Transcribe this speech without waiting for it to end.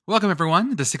Welcome,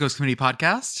 everyone, to the Sickos Committee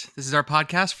Podcast. This is our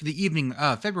podcast for the evening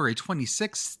of February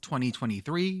 26th,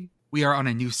 2023. We are on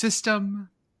a new system.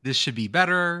 This should be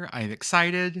better. I'm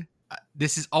excited.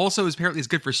 This is also apparently is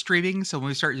good for streaming. So when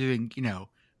we start doing,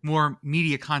 more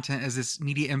media content as this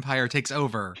media empire takes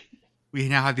over, we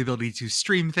now have the ability to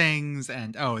stream things,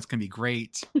 and it's going to be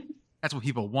great. That's what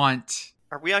people want.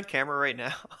 Are we on camera right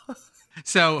now?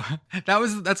 So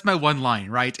that's my one line,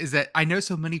 right? Is that I know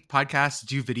so many podcasts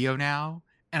do video now,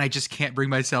 and I just can't bring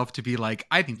myself to be like,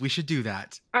 I think we should do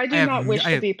that. I do not wish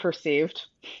to be perceived.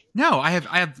 No, I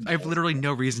have literally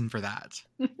no reason for that.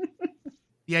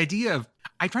 The idea of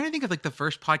I'm trying to think of like the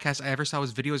first podcast I ever saw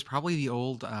was video was probably the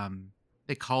old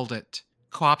they called it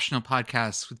co-optional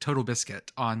podcasts with Total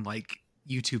Biscuit on like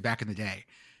YouTube back in the day.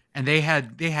 And they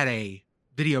had a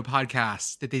video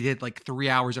podcast that they did like 3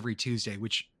 hours every Tuesday,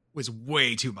 which was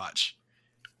way too much.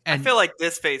 And I feel like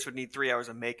this face would need 3 hours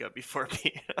of makeup before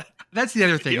being. That's the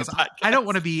other thing is I don't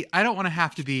want to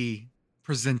have to be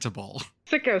presentable.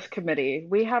 Sickos Committee,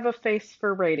 we have a face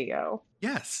for radio.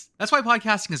 Yes. That's why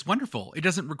podcasting is wonderful. It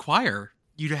doesn't require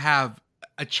you to have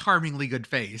a charmingly good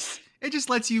face. It just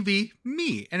lets you be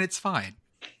me, and it's fine.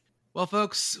 Well,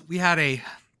 folks, we had a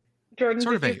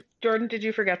Jordan, did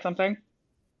you forget something?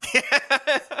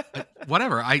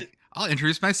 Whatever. I'll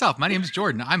introduce myself. My name's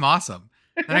Jordan. I'm awesome.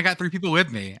 Then I got 3 people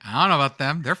with me. I don't know about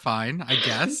them. They're fine, I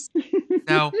guess.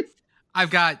 Now, I've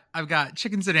got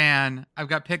ChickenSedan, I've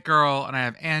got PittGirl, and I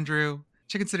have Andrew.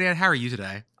 ChickenSedan, how are you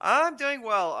today? I'm doing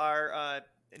well. Our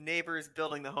neighbors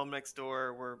building the home next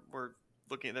door. We're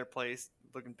looking at their place,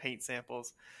 looking paint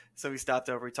samples. So we stopped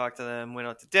over, we talked to them, went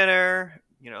out to dinner,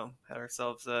 had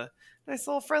ourselves a nice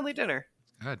little friendly dinner.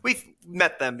 Good. We've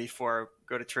met them before,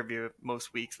 go to trivia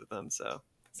most weeks with them, so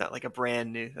it's not like a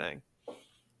brand new thing.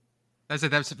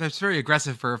 That's very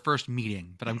aggressive for a first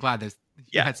meeting, but I'm glad that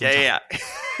you had some time. Yeah.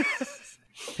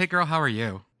 PittGirl, how are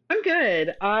you? I'm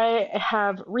good. I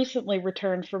have recently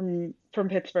returned from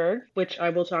Pittsburgh, which I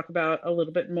will talk about a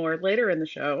little bit more later in the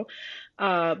show.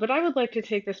 But I would like to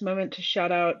take this moment to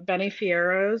shout out Benny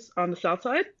Fierro's on the South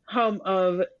Side, home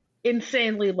of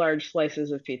insanely large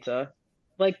slices of pizza.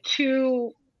 Like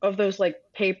 2 of those like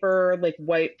paper, like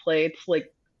white plates,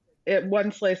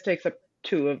 one slice takes up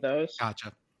 2 of those.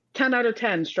 Gotcha. 10 out of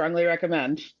 10, strongly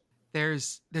recommend.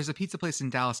 There's a pizza place in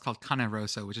Dallas called Cane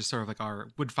Rosso, which is sort of like our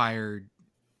wood-fired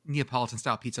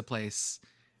Neapolitan-style pizza place.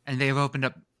 And they have opened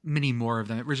up many more of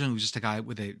them. Originally, it was just a guy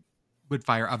with a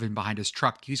wood-fire oven behind his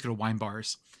truck. He used to go to wine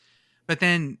bars. But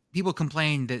then people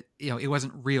complained that, it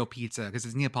wasn't real pizza because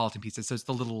it's Neapolitan pizza. So it's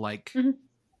the little,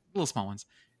 little small ones.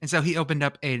 And so he opened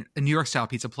up a New York-style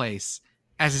pizza place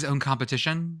as his own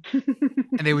competition.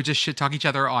 And they would just shit-talk each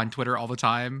other on Twitter all the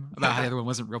time about how the other one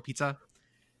wasn't real pizza.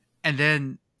 And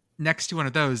then next to one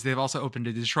of those, they've also opened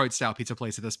a Detroit-style pizza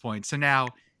place at this point. So now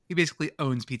he basically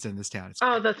owns pizza in this town.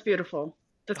 Oh, that's beautiful.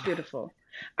 That's beautiful.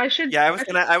 I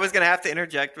was gonna have to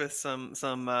interject with some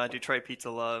Detroit pizza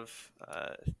love.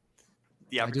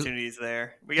 The opportunities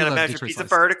there. We got to measure Detroit pizza slice.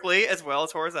 vertically as well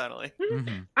as horizontally.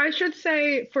 Mm-hmm. I should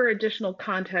say, for additional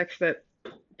context, that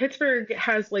Pittsburgh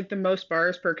has like the most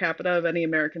bars per capita of any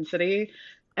American city,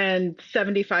 and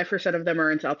 75% of them are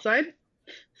in Southside.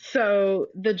 So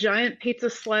the giant pizza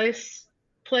slice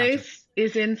place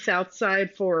is in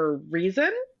Southside for a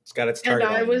reason. It's got its target.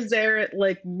 And I was there at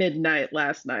like midnight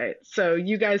last night. So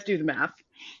you guys do the math.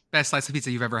 Best slice of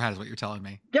pizza you've ever had is what you're telling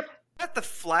me. Yep. At the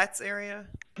Flats area?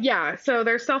 Yeah, so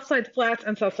there's Southside Flats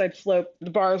and Southside Slope.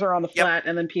 The bars are on the flat,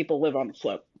 and then people live on the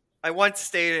slope. I once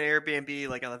stayed at an Airbnb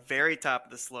like on the very top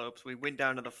of the slopes. We went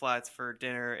down to the flats for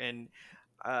dinner, and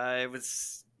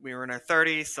we were in our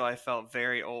 30s, so I felt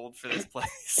very old for this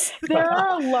place. There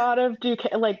are a lot of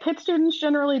Pitt students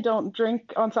generally don't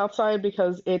drink on Southside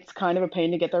because it's kind of a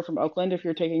pain to get there from Oakland if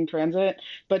you're taking transit.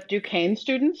 But Duquesne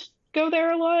students go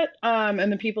there a lot,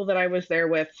 and the people that I was there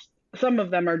with, some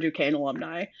of them are Duquesne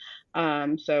alumni.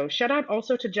 So shout out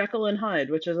also to Jekyll and Hyde,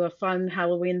 which is a fun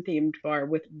Halloween themed bar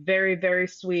with very, very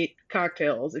sweet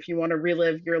cocktails if you want to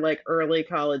relive your early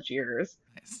college years.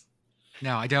 Nice.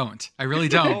 No, I don't. I really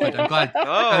don't, but I'm glad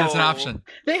that's an option.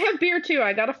 They have beer too.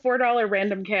 I got a $4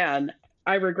 random can.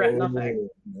 I regret nothing.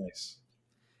 Nice.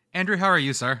 Andrew, how are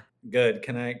you, sir? Good.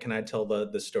 Can I tell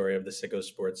the story of the Sicko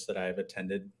Sports that I've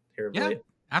attended here of late?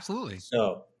 Absolutely.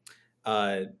 So,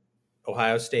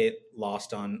 Ohio State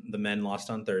the men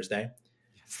lost on Thursday.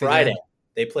 Yes, Friday,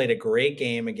 they played a great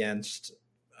game against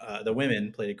the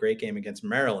women played a great game against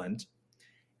Maryland.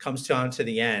 Comes down to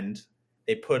the end.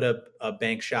 They put a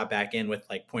bank shot back in with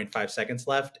 0.5 seconds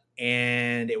left,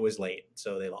 and it was late,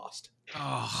 so they lost.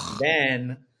 Oh.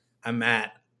 Then I'm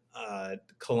at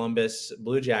Columbus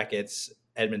Blue Jackets,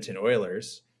 Edmonton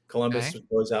Oilers. Columbus Okay.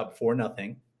 goes up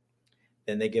 4-0.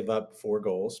 Then they give up 4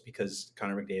 goals because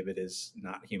Connor McDavid is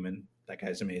not human. That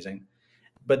guy's amazing.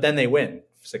 But then they win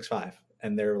 6-5,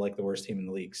 and they're like the worst team in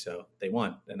the league. So they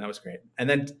won, and that was great. And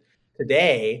then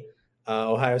today,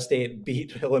 Ohio State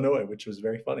beat Illinois, which was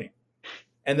very funny.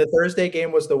 And the Thursday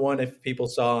game was the one, if people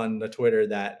saw on the Twitter,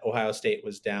 that Ohio State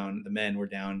was down, the men were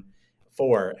down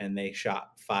 4, and they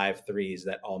shot 5 threes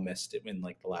that all missed it in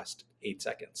like the last 8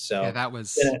 seconds. So Yeah, that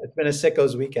was it's been a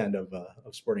sickos weekend of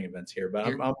sporting events here, but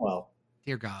Dear- I'm well.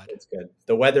 dear God. It's good.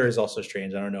 The weather is also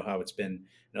strange. I don't know how it's been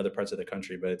in other parts of the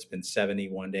country, but it's been 70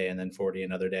 one day and then 40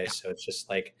 another day. So it's just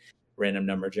like random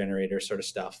number generator sort of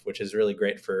stuff, which is really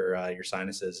great for your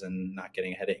sinuses and not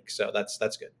getting a headache. So that's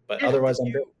good. But otherwise,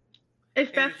 I'm good.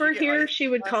 If Beth were here, she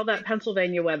would call that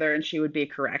Pennsylvania weather, and she would be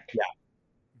correct. Yeah,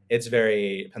 it's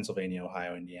very Pennsylvania,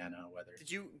 Ohio, Indiana weather.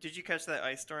 Did you catch that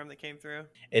ice storm that came through?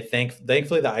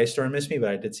 Thankfully, the ice storm missed me, but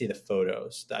I did see the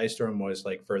photos. The ice storm was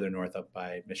like further north up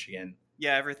by Michigan.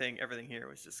 Yeah, everything here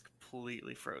was just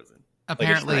completely frozen.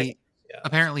 Apparently, Yeah.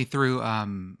 apparently through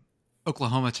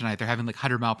Oklahoma tonight, they're having like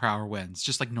 100-mile-per-hour winds,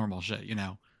 just like normal shit, you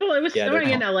know. Well, it was snowing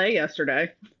in LA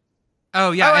yesterday.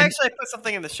 Oh yeah, and, actually, I put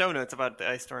something in the show notes about the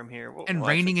ice storm here. and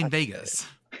raining in Vegas.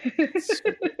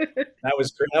 That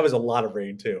was a lot of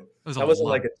rain too. That wasn't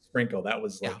like a sprinkle. That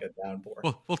was like a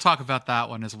downpour. We'll talk about that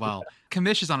one as well.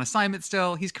 Kamish is on assignment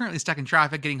still. He's currently stuck in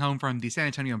traffic getting home from the San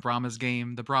Antonio Brahmas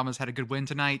game. The Brahmas had a good win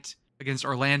tonight against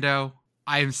Orlando.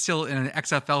 I am still in an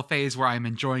XFL phase where I'm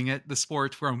enjoying it. The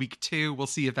sport, we're on week 2. We'll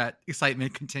see if that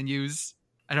excitement continues.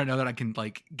 I don't know that I can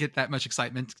like get that much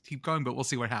excitement to keep going, but we'll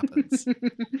see what happens.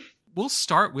 We'll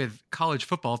start with college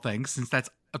football things since that's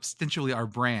ostensibly our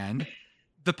brand.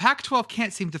 The Pac-12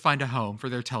 can't seem to find a home for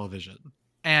their television.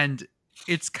 And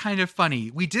it's kind of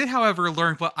funny. We did, however,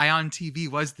 learn what Ion TV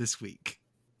was this week.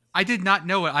 I did not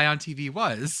know what Ion TV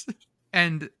was.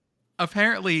 And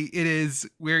apparently it is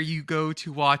where you go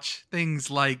to watch things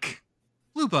like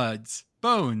Blue Bloods,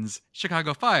 Bones,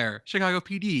 Chicago Fire, Chicago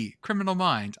PD, Criminal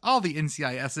Minds, all the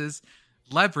NCISs,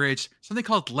 Leverage, something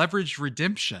called Leverage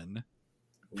Redemption.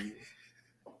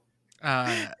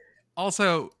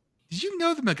 Also, did you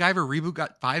know the MacGyver reboot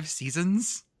got 5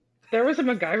 seasons? There was a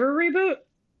MacGyver reboot?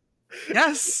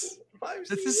 Yes.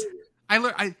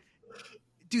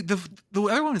 Dude, the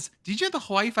other one is, did you know the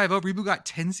Hawaii Five-0 reboot got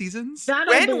 10 seasons?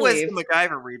 When was the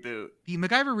MacGyver reboot? The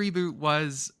MacGyver reboot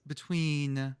was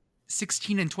between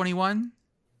 16 and 21.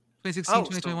 2016,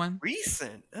 2021. So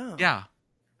recent. Oh. Yeah.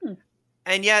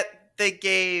 And yet they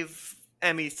gave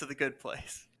Emmys to The Good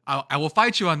Place. I will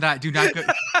fight you on that. Do not go,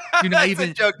 do not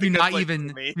even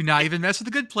mess with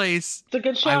The Good Place. It's a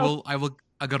good show.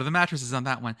 I'll go to the mattresses on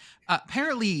that one.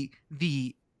 Apparently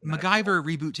the MacGyver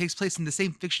reboot takes place in the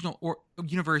same fictional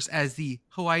universe as the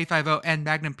Hawaii Five-0 and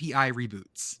Magnum PI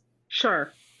reboots.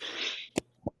 Sure.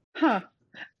 Huh.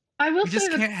 I will say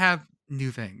just can't have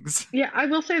new things. Yeah, I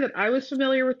will say that I was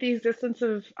familiar with the existence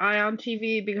of Ion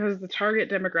TV because the target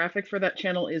demographic for that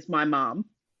channel is my mom.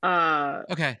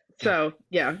 Okay. So,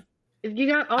 yeah. You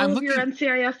got all of your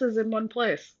NCISs in one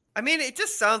place. I mean, it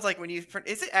just sounds like when you...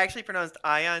 Is it actually pronounced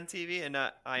Ion TV and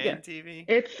not Ion TV?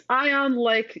 It's Ion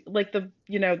like the,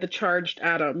 the charged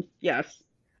atom. Yes.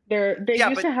 They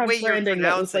used to have branding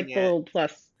that was like the little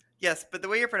plus. Yes, but the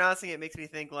way you're pronouncing it makes me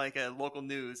think like a local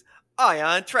news.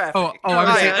 Ion traffic.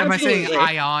 Am I saying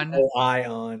Ion? Oh,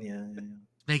 Ion, yeah.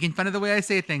 Making fun of the way I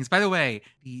say things. By the way,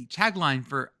 the tagline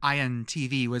for Ion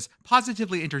TV was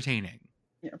positively entertaining.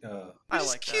 Yeah. I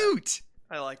like cute.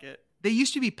 I like it. They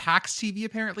used to be PAX TV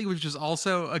apparently, which was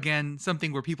also, again,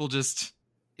 something where people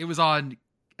it was on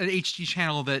an HD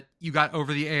channel that you got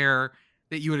over the air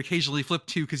that you would occasionally flip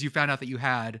to because you found out that you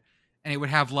had, and it would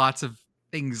have lots of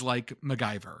things like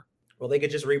MacGyver. Well, they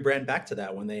could just rebrand back to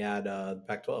that when they add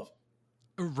Pac-12.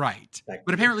 Right.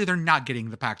 But apparently they're not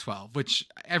getting the Pac-12, which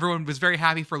everyone was very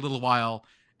happy for a little while.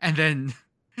 And then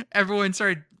everyone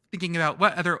started thinking about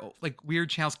what other like weird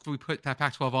channels could we put that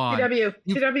Pac-12 on.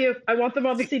 CW. I want them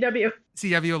on the CW.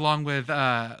 CW along with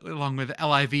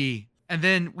LIV. And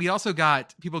then we also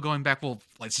got people going back, well,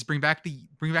 let's just bring back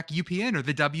UPN or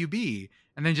the WB.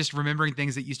 And then just remembering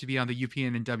things that used to be on the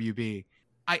UPN and WB.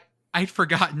 I'd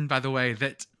forgotten, by the way,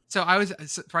 that... So I was...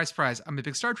 Surprise, I'm a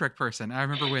big Star Trek person. I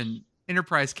remember when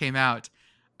Enterprise came out.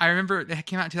 I remember it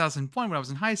came out in 2001 when I was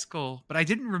in high school, but I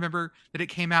didn't remember that it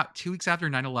came out 2 weeks after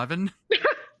 9/11.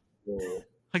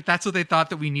 Like, that's what they thought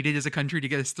that we needed as a country to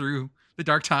get us through the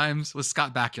dark times was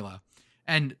Scott Bakula.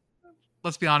 And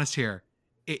let's be honest here.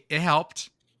 It helped.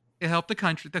 It helped the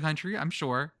country, I'm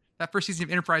sure. That first season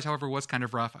of Enterprise, however, was kind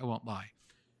of rough. I won't lie.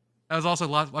 I was also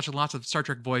watching lots of Star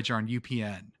Trek Voyager on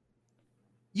UPN.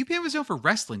 UPN was known for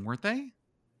wrestling, weren't they?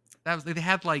 That was, they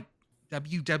had like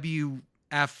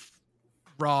WWF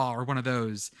Raw or one of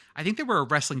those. I think they were a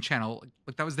wrestling channel.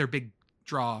 Like that was their big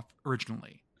draw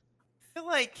originally. I feel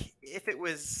like if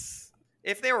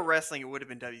they were wrestling, it would have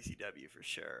been WCW for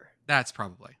sure. That's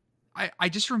probably. I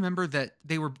just remember that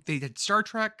they had Star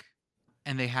Trek,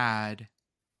 and they had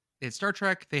Star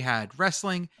Trek, they had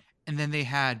wrestling, and then they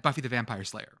had Buffy the Vampire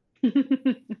Slayer.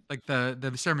 Like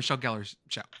the Sarah Michelle Gellar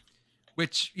show.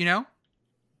 Which,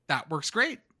 that works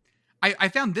great. I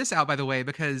found this out, by the way,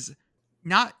 because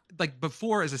not like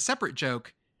before as a separate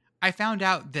joke, I found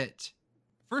out that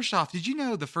first off, did you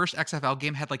know the first XFL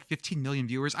game had like 15 million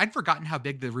viewers? I'd forgotten how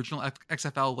big the original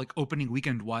XFL like opening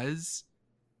weekend was.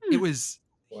 It was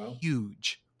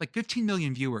huge, like 15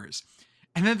 million viewers.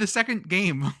 And then the second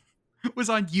game was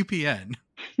on UPN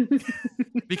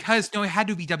because it had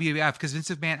to be WWF because Vince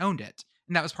McMahon owned it.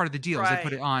 And that was part of the deal. Right. They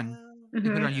put it on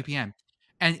UPN.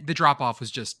 And the drop off was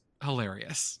just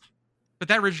hilarious. But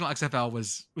that original XFL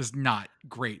was not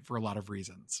great for a lot of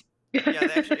reasons. Yeah,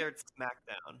 they actually aired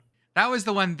SmackDown. That was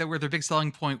the one where their big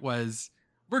selling point was,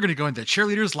 we're going to go into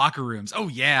cheerleaders' locker rooms. Oh,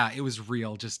 yeah, it was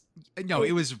real.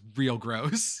 It was real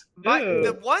gross.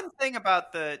 The one thing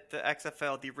about the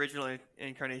XFL, the original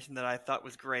incarnation that I thought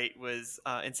was great was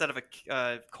instead of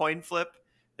a coin flip,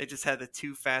 they just had the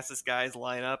two fastest guys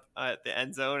line up at the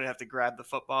end zone and have to grab the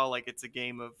football like it's a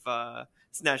game of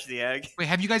snatch the egg. Wait,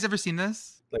 have you guys ever seen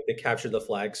this? Like the capture the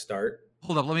flag start?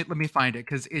 Hold up, let me find it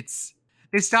because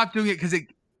they stopped doing it because it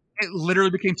literally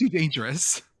became too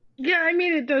dangerous. Yeah, I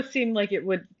mean, it does seem like it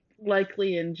would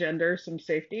likely engender some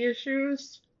safety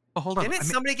issues. Oh, hold on. Didn't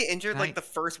somebody get injured like the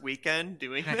first weekend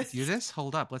doing this? Can I do this?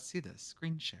 Hold up. Let's see this.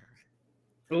 Screen share.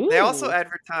 Ooh. They also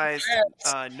advertised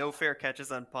no fair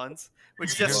catches on punts,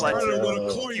 which just led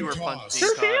to fewer punts. So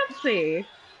fancy.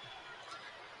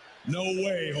 No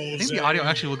way, Jose. I think the audio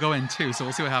actually will go in too, so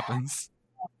we'll see what happens.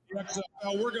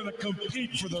 We're going to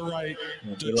compete for the right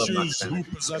to choose who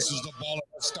possesses the ball at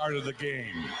the start of the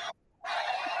game.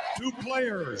 2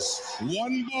 players,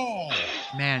 1 ball.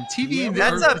 Man, TV in the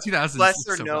that's early a 2000s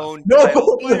lesser known.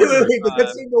 No, wait,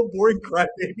 that's no boring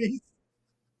crybabies.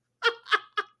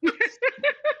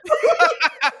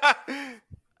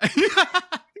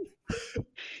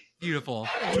 Beautiful.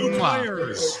 2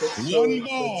 players, 1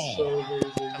 ball. So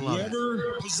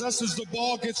Whoever possesses the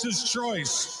ball gets his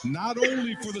choice, not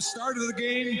only for the start of the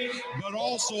game, but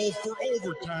also for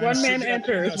overtime. One man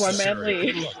enters, one man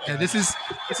leaves. Yeah, this is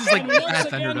like Bad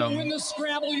Thunderdome. To win the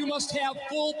scramble, you must have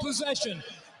full possession.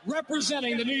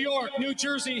 Representing the New York, New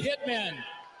Jersey Hitmen,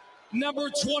 number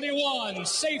 21,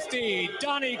 safety,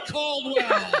 Donnie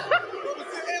Caldwell.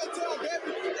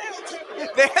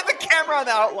 They had the camera on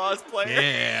the Outlaws player.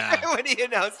 Yeah. When he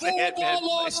announced the For the Hitman.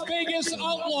 Las Vegas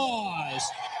Outlaws,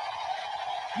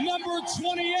 number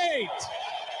 28,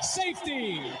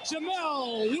 safety,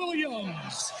 Jamel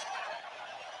Williams.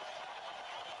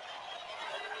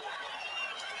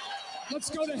 Let's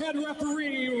go to head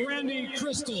referee, Randy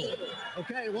Crystal.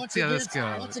 Okay, once See how this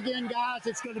goes. once again, guys,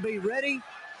 it's going to be ready,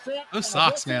 set. Those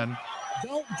socks, man.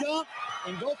 Don't jump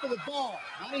and go for the ball,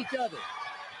 not each other.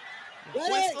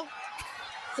 Ready, Whistle.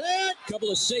 set.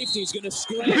 Couple of safeties going to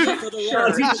scramble for the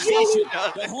right possession.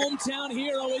 The hometown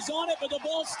hero is on it, but the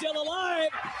ball's still alive.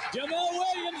 Jamel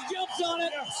Williams jumps on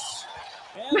it. Yes.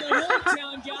 And the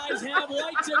hometown guys have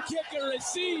right to kick and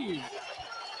receive.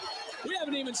 We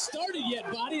haven't even started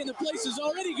yet, Buddy, and the place is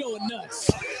already going nuts.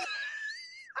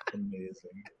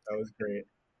 Amazing. That was great.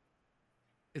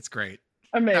 It's great.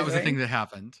 Amazing. That was the thing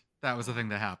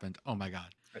that happened. Oh my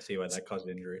god. I see why that caused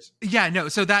injuries. Yeah, no.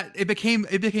 So that it became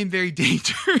very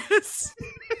dangerous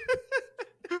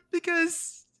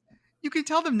because you can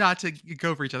tell them not to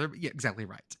go for each other. But yeah, exactly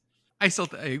right. I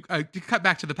to cut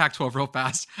back to the Pac-12 real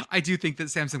fast. I do think that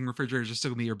Samsung refrigerators are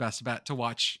still gonna be your best bet to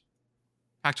watch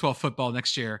Pac-12 football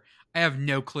next year. I have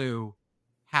no clue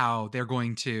how they're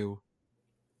going to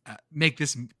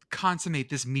consummate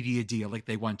this media deal like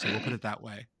they want to. We'll put it that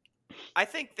way. I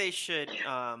think they should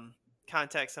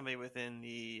contact somebody within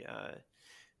the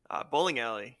bowling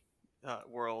alley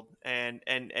world, and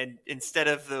instead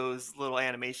of those little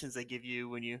animations they give you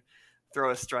when you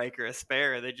throw a strike or a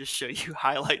spare, they just show you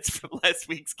highlights from last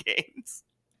week's games.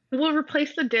 We'll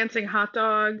replace the dancing hot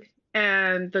dog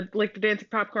and the dancing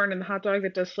popcorn and the hot dog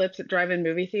that does flips at drive-in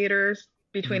movie theaters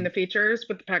between the features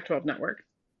with the Pac-12 Network.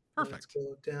 Perfect. Let's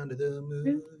go down to the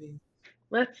movie.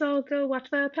 Let's all go watch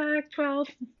the Pac-12.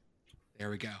 There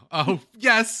we go. Oh,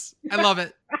 yes. I love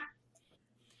it.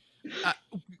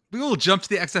 We will jump to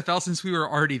the XFL since we were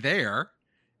already there,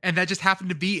 and that just happened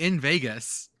to be in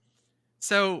Vegas.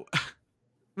 So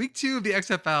week 2 of the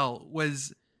XFL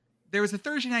there was a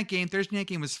Thursday night game. Thursday night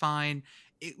game was fine.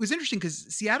 it was interesting because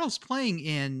Seattle's playing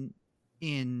in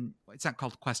it's not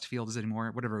called Quest Field anymore,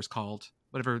 whatever it's called,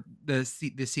 whatever the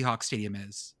Seahawks stadium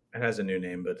is. It has a new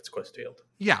name, but it's Quest Field.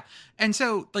 Yeah. And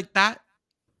so like that,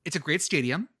 it's a great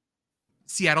stadium.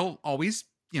 Seattle always,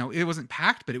 it wasn't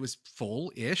packed, but it was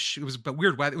full-ish. It was but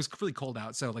weird weather. It was really cold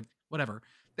out. So like whatever,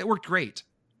 that worked great.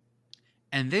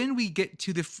 And then we get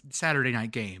to the Saturday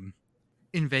night game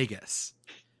in Vegas.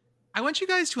 I want you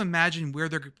guys to imagine where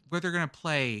they're going to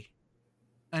play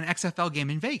an XFL game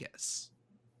in Vegas.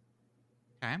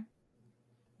 Okay.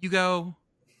 You go,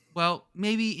 well,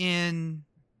 maybe in,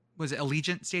 was it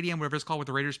Allegiant Stadium, whatever it's called, where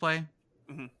the Raiders play?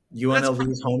 Mm-hmm.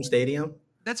 UNLV's home stadium?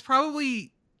 That's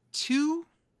probably too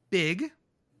big.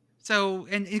 So,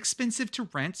 and expensive to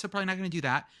rent. So probably not going to do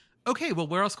that. Okay. Well,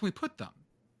 where else can we put them?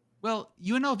 Well,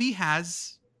 UNLV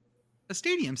has a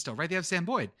stadium still, right? They have Sam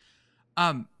Boyd.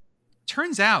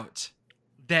 Turns out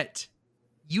that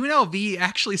UNLV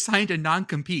actually signed a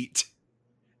non-compete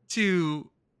to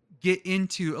get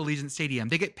into Allegiant Stadium.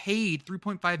 They get paid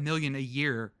 $3.5 million a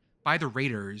year by the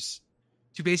Raiders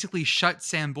to basically shut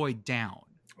Sam Boyd down.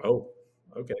 Oh,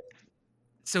 okay.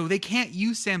 So they can't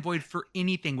use Sam Boyd for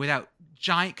anything without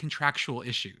giant contractual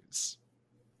issues.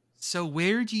 So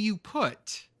where do you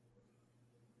put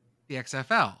the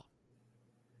XFL?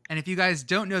 And if you guys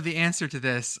don't know the answer to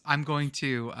this, I'm going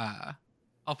to,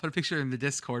 I'll put a picture in the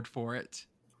Discord for it.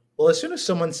 Well, as soon as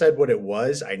someone said what it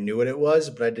was, I knew what it was,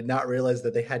 but I did not realize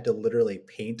that they had to literally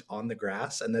paint on the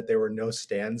grass and that there were no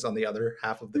stands on the other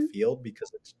half of the field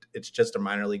because it's just a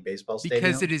minor league baseball stadium.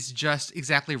 Because it is just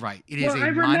exactly right. It is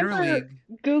a minor league.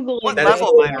 Googling what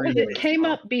level because it came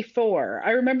up before.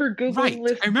 I remember Googling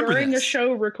this during a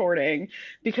show recording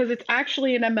because it's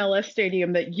actually an MLS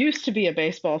stadium that used to be a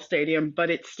baseball stadium,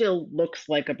 but it still looks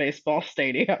like a baseball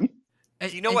stadium. Do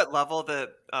you know what level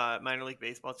the minor league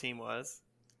baseball team was?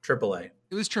 AAA.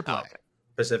 It was AAA. Oh, okay.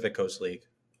 Pacific Coast League.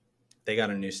 They got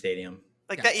a new stadium.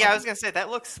 Like that, yeah, I was gonna say that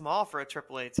looks small for a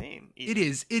AAA team. It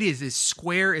is as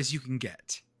square as you can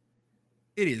get.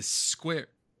 It is square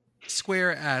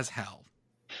as hell,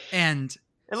 and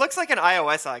it looks like an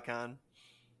iOS icon.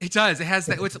 It does. It has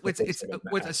that. It's a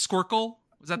squircle.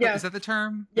 Is that the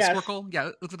term? The yes. Squircle. Yeah,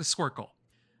 it looks like a squircle.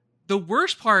 The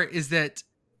worst part is that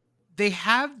they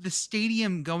have the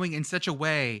stadium going in such a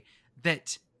way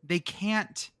that they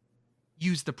can't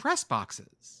use the press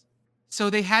boxes. So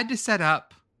they had to set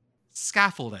up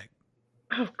scaffolding.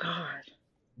 Oh God.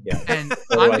 Yeah. And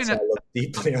I'm going to look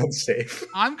deeply unsafe.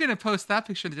 I'm going to post that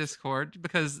picture in the Discord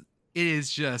because it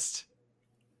is just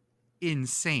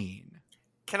insane.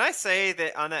 Can I say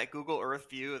that on that Google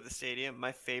Earth view of the stadium,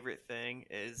 my favorite thing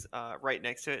is right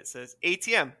next to it says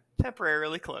ATM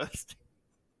temporarily closed.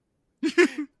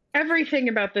 Everything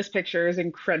about this picture is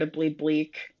incredibly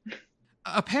bleak.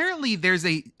 Apparently,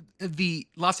 the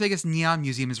Las Vegas Neon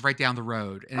Museum is right down the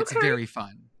road, and it's very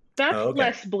fun. That's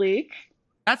less bleak.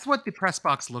 That's what the press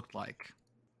box looked like.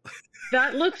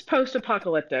 That looks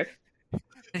post-apocalyptic.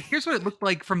 And here's what it looked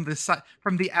like from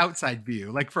the outside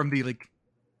view, like from the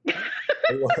You're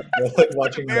like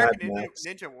watching American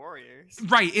Ninja Warriors.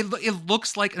 Right. It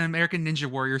looks like an American Ninja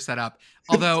Warrior setup.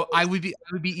 Although I would be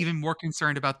even more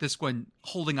concerned about this one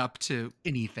holding up to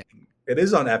anything. It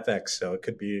is on FX, so it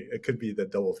could be the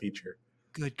double feature.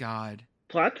 Good God.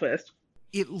 Plot twist.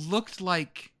 It looked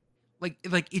like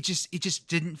it just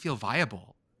didn't feel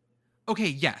viable. Okay,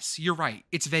 yes, you're right.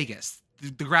 It's Vegas.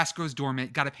 The grass grows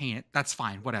dormant, gotta paint it. That's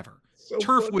fine, whatever. So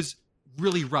Turf funny. was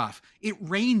really rough. It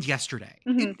rained yesterday.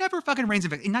 Mm-hmm. It never fucking rains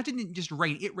in Vegas. It didn't just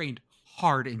rain, it rained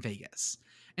hard in Vegas.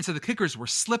 And so the kickers were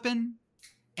slipping,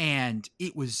 and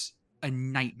it was a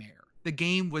nightmare. The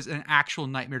game was an actual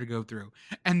nightmare to go through.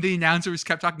 And the announcers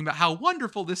kept talking about how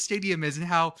wonderful this stadium is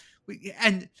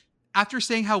and after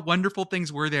saying how wonderful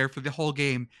things were there for the whole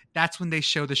game, that's when they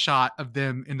show the shot of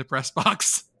them in the press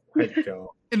box.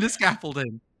 In the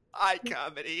scaffolding.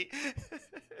 Comedy.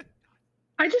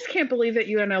 I just can't believe that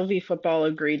UNLV football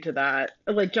agreed to that.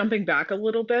 Like, jumping back a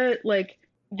little bit, like,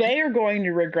 they are going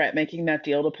to regret making that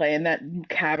deal to play in that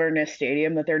cavernous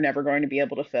stadium that they're never going to be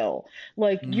able to fill.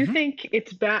 Like, you think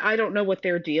it's bad? I don't know what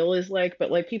their deal is like,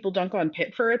 but like people dunk on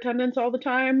Pitt for attendance all the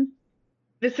time.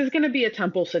 This is going to be a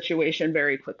Temple situation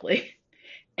very quickly.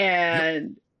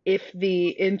 And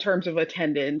in terms of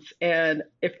attendance, and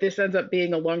if this ends up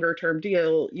being a longer term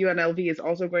deal, UNLV is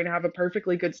also going to have a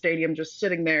perfectly good stadium just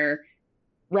sitting there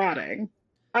rotting.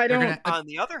 On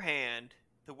the other hand,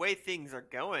 the way things are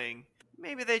going,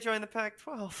 maybe they join the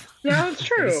Pac-12. No, that's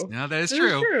true. That is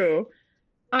true.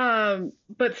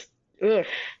 But ugh.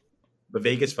 The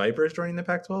Vegas Vipers joining the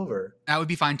Pac-12, or that would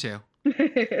be fine too.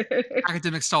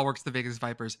 Academic stalwarts, the Vegas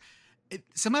Vipers.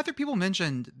 Some other people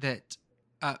mentioned that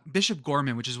Bishop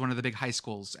Gorman, which is one of the big high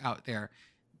schools out there.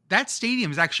 That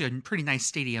stadium is actually a pretty nice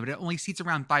stadium, but it only seats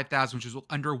around 5,000, which is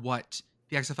under what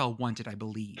the XFL wanted, I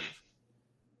believe.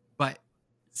 But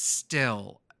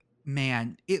still,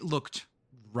 man, it looked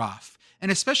rough.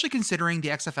 And especially considering the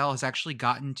XFL has actually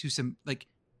gotten to some, like,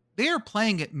 they are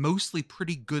playing at mostly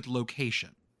pretty good location.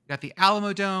 You got the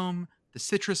Alamo Dome, the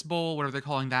Citrus Bowl, whatever they're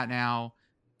calling that now.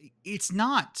 It's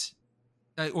not,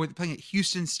 or they're playing at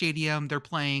Houston Stadium. They're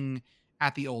playing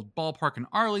at the old ballpark in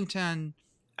Arlington.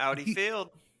 Audi Field.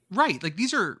 Right. Like,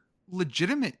 these are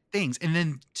legitimate things. And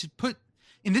then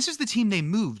and this is the team they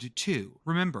moved to.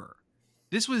 Remember,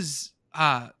 this was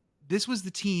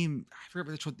the team. I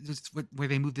forget where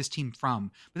they moved this team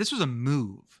from, but this was a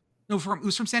move. No, it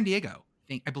was from San Diego,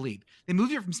 I believe. They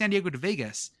moved it from San Diego to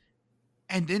Vegas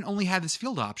and then only had this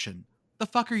field option. The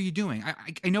fuck are you doing?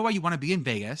 I know why you want to be in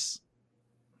Vegas,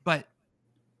 but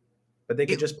they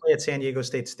could just play at San Diego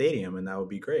State Stadium and that would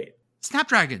be great.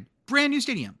 Snapdragon, brand new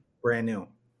stadium. Brand new.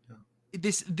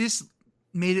 This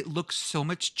made it look so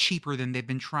much cheaper than they've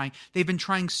been trying. They've been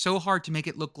trying so hard to make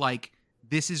it look like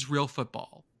this is real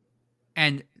football.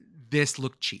 And this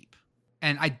looked cheap.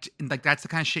 And like that's the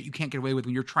kind of shit you can't get away with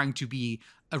when you're trying to be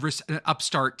an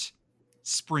upstart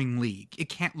spring league. It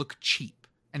can't look cheap.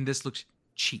 And this looked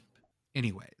cheap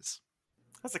anyways.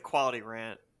 That's a quality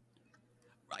rant.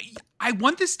 I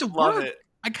want this to Love work. It.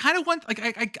 I kind of want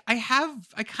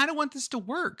I kind of want this to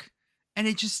work. And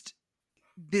it just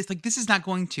this is not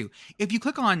going to. If you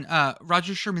click on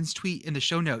Roger Sherman's tweet in the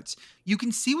show notes, you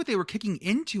can see what they were kicking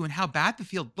into and how bad the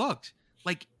field looked.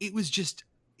 Like it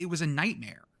was a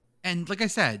nightmare. And like I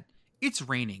said, it's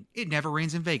raining. It never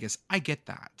rains in Vegas. I get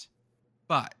that.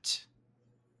 But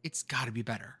it's got to be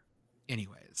better.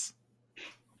 Anyways.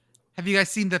 Have you guys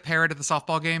seen the parrot at the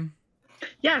softball game?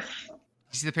 Yes. You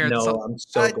see the parrot? No, I'm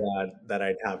so glad that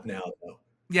I have now, though.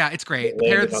 Yeah, it's great. The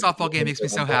parrot at the softball game makes me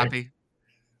so happy.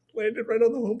 Landed right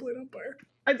on the home plate umpire.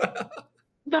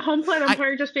 The home plate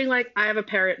umpire just being like, I have a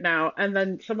parrot now. And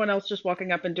then someone else just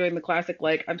walking up and doing the classic,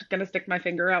 like, I'm just going to stick my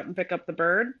finger out and pick up the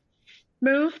bird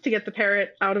move to get the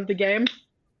parrot out of the game.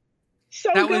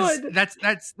 So good. That's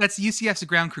UCF's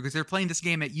ground crew because they're playing this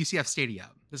game at UCF Stadium.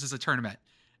 This is a tournament.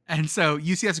 And so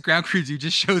UCF's ground crew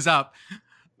just shows up.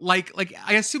 Like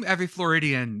I assume every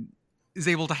Floridian is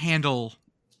able to handle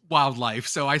wildlife.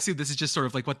 So I assume this is just sort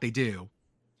of like what they do.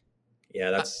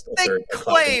 Yeah, they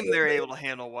claim they're able to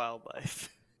handle wildlife.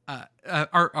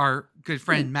 Our good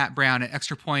friend Matt Brown at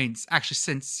Extra Points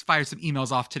actually fired some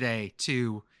emails off today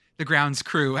to the grounds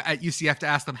crew at UCF to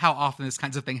ask them how often this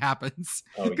kinds of thing happens.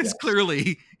 Because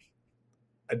clearly,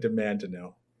 I demand to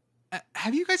know.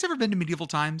 Have you guys ever been to medieval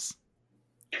times?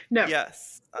 No.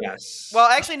 Yes. Yes. Well,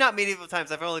 actually, not medieval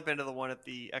times. I've only been to the one at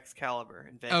the Excalibur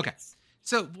in Vegas. Okay.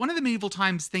 So one of the medieval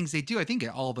times things they do, I think,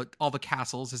 at all the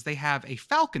castles, is they have a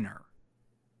falconer.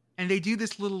 And they do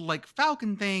this little like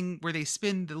falcon thing where they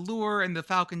spin the lure and the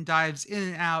falcon dives in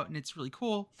and out, and it's really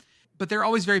cool. But they're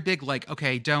always very big, like,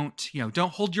 okay, don't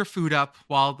hold your food up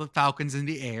while the falcon's in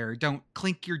the air. Don't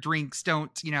clink your drinks.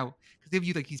 Don't, because they have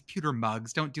you like these pewter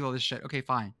mugs. Don't do all this shit. Okay,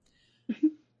 fine.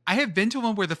 I have been to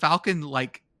one where the falcon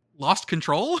like lost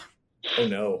control. Oh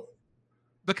no.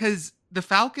 Because the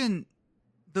falcon,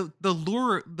 the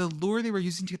lure they were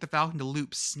using to get the falcon to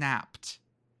loop snapped.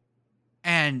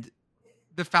 And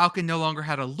the falcon no longer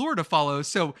had a lure to follow,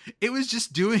 so it was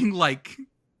just doing like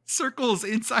circles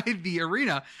inside the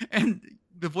arena, and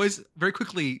the voice very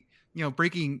quickly,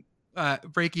 breaking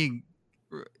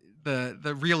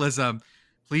the realism.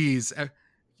 Please,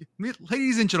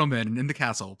 ladies and gentlemen in the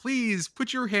castle, please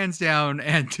put your hands down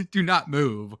and do not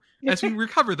move as we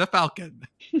recover the falcon.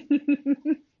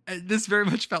 And this very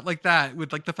much felt like that,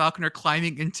 with like the falconer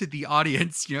climbing into the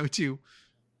audience, to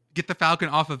get the falcon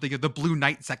off of the blue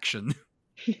knight section.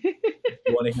 You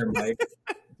want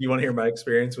to hear my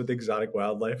experience with exotic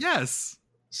wildlife? Yes.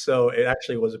 So it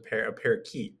actually was a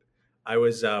parakeet. I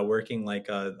was working like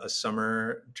a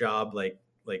summer job, like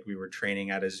we were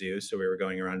training at a zoo, so we were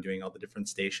going around doing all the different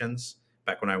stations.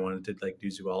 Back when I wanted to like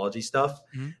do zoology stuff,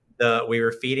 we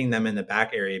were feeding them in the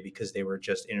back area because they were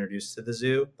just introduced to the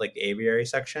zoo, like the aviary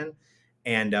section.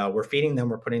 And we're feeding them.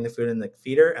 We're putting the food in the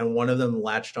feeder, and one of them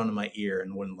latched onto my ear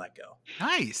and wouldn't let go.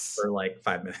 Nice. For like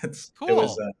 5 minutes. Cool. It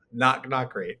was not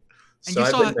great. And so you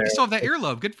still have that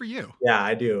earlobe. Good for you. Yeah,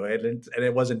 I do. And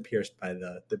it wasn't pierced by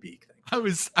the beak thing. I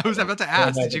was about to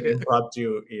ask. Did you get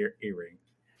impromptu earring?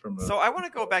 So I want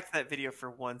to go back to that video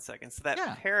for 1 second. So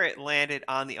that parrot landed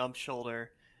on the ump's shoulder,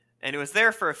 and it was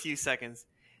there for a few seconds.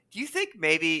 Do you think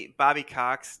maybe Bobby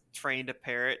Cox trained a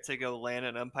parrot to go land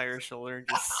on an umpire's shoulder and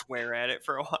just swear at it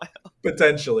for a while?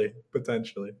 Potentially.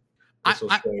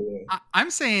 I'm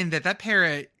saying that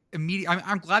parrot immediately.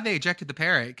 I'm glad they ejected the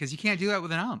parrot because you can't do that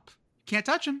with an ump. You can't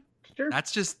touch him. Sure.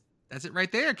 That's it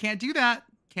right there. Can't do that.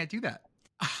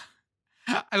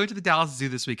 I went to the Dallas Zoo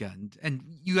this weekend, and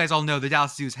you guys all know the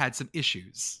Dallas Zoo's had some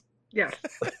issues. Yes.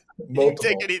 Did you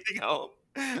take anything home?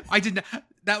 I didn't.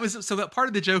 That part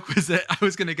of the joke was that I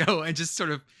was going to go and just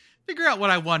sort of figure out what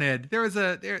I wanted. They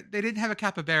didn't have a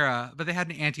capybara, but they had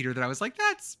an anteater that I was like,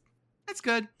 that's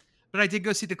good. But I did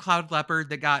go see the cloud leopard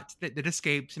that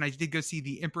escaped, and I did go see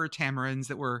the emperor tamarins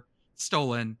that were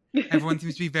stolen. Everyone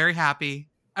seems to be very happy.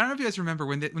 I don't know if you guys remember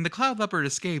when the cloud leopard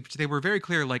escaped, they were very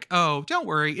clear, like, oh, don't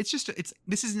worry,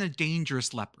 this isn't a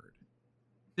dangerous leopard.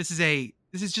 This is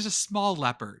just a small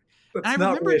leopard. That's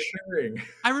not reassuring.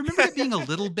 I remember it being a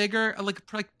little bigger, like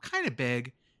kind of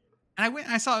big. And I went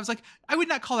and I saw it. I was like, I would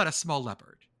not call that a small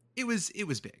leopard. It was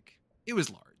big. It was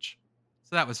large.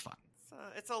 So that was fun.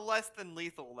 It's a less than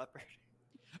lethal leopard.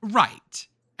 Right.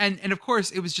 And of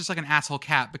course, it was just like an asshole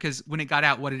cat because when it got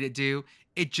out, what did it do?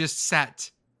 It just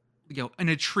sat, in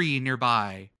a tree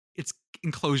nearby its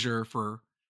enclosure for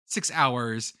 6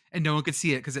 hours and no one could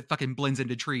see it because it fucking blends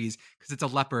into trees because it's a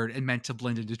leopard and meant to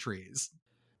blend into trees.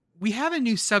 We have a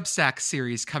new Substack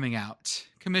series coming out.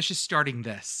 Kamish is starting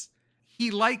this. He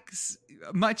likes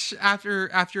much after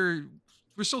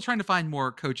we're still trying to find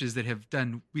more coaches that have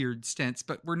done weird stints,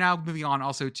 but we're now moving on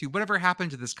also to whatever happened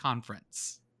to this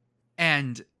conference.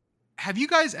 And have you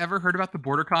guys ever heard about the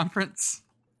Border Conference?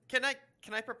 Can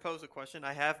I propose a question?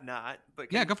 I have not, but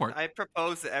go for it. I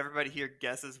propose that everybody here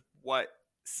guesses what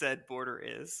said border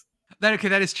is.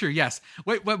 That is true. Yes.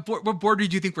 Wait, what border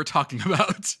do you think we're talking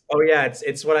about? Oh yeah,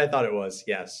 it's what I thought it was.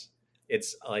 Yes,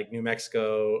 it's like New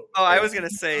Mexico. Oh, I was gonna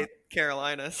say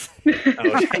Carolinas.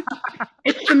 Okay.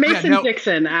 It's the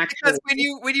Mason-Dixon, actually. Because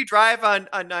when you drive on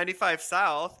 95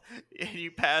 South and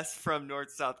you pass from North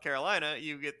to South Carolina,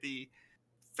 you get the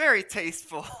very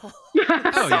tasteful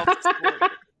South border.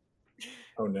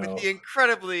 Oh no! With the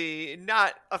incredibly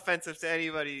not offensive to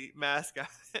anybody mascot.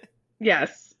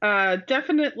 Yes,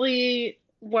 definitely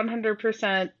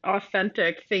 100%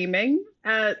 authentic theming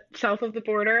at south of the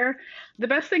border. The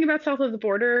best thing about south of the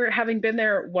border, having been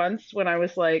there once when I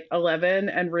was like 11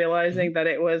 and realizing that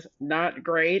it was not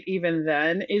great even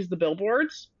then, is the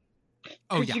billboards.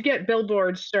 Oh yeah. You get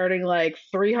billboards starting like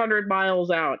 300 miles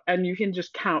out and you can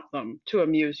just count them to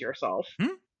amuse yourself.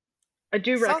 I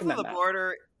do recommend that. South of the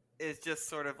border is just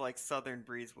sort of like Southern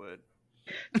Breezewood.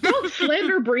 Don't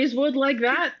slander Breezewood like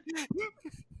that.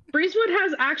 Breezewood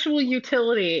has actual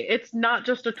utility. It's not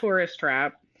just a tourist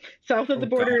trap. South of the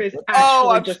border is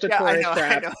actually just a tourist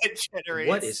trap. I know. It generates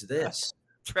what is this?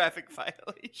 Traffic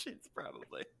violations,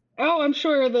 probably. Oh, I'm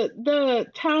sure that the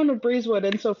town of Breezewood,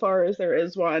 insofar as there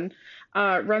is one,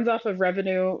 runs off of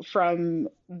revenue from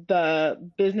the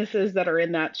businesses that are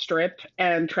in that strip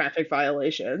and traffic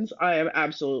violations. I am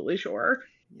absolutely sure.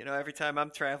 Every time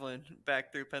I'm traveling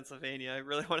back through Pennsylvania, I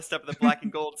really want to stop at the Black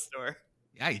and Gold store.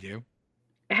 Yeah, you do.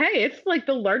 Hey, it's like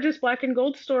the largest Black and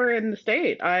Gold store in the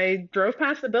state. I drove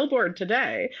past the billboard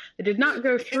today. I did not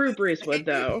go through Breezewood,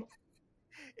 though.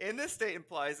 In this state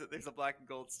implies that there's a Black and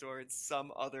Gold store in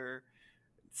some other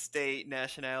state,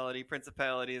 nationality,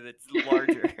 principality that's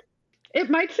larger. It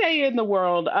might say in the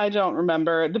world. I don't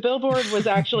remember. The billboard was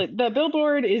actually... the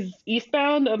billboard is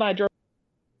eastbound, and I drove...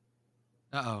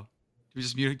 Uh-oh. Did we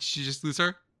just mute her? Did she just lose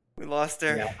her? We lost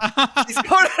her. Yeah. He's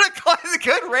going on a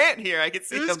good rant here. I can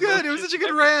see it was good. It was such a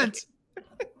good rant.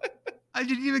 I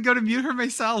didn't even go to mute her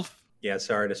myself. Yeah,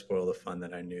 sorry to spoil the fun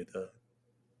that I knew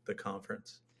the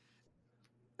conference.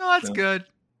 No, that's good.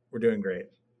 We're doing great.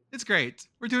 It's great.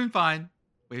 We're doing fine.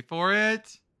 Wait for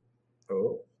it.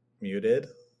 Oh, muted.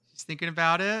 She's thinking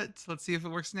about it. Let's see if it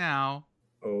works now.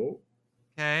 Oh.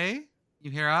 Okay.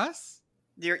 You hear us?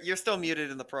 You're still muted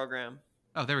in the program.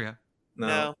 Oh, there we go.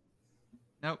 No.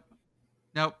 Nope.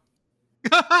 Nope.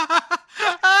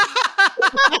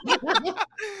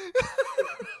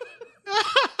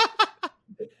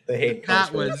 The hate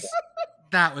comes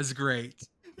that was great.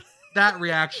 That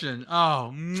reaction.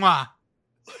 Oh, mwah.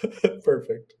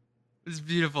 Perfect. It was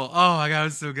beautiful. Oh my God, it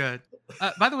was so good.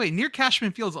 By the way, near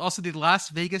Cashman Field is also the Las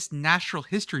Vegas Natural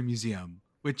History Museum,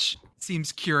 which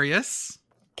seems curious.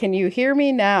 Can you hear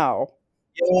me now?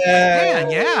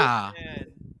 Yeah.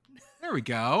 There we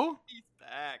go. He's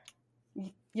back.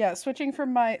 Yeah, switching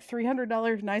from my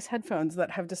 $300 nice headphones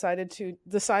that have decided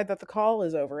that the call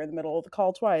is over in the middle of the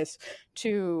call twice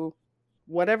to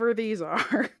whatever these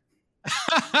are.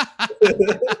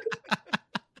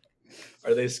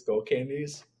 Are they skull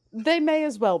candies? They may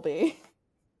as well be.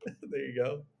 There you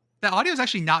go. The audio is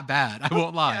actually not bad. I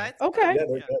won't lie. Okay. Yeah,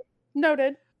 they're good.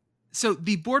 Noted. So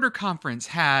the border conference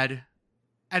had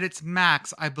at its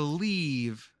max, I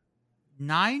believe,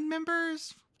 9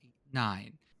 members.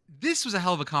 9. This was a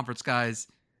hell of a conference, guys.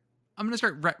 I'm gonna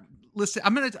start listing.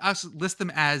 I'm gonna list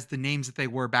them as the names that they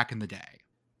were back in the day.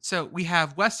 So we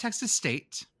have West Texas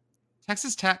State,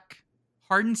 Texas Tech,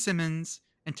 Hardin-Simmons,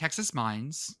 and Texas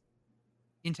Mines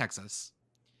in Texas.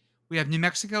 We have New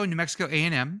Mexico and New Mexico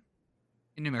A&M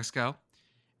in New Mexico.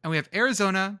 And we have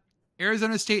Arizona,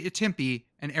 Arizona State at Tempe,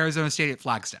 and Arizona State at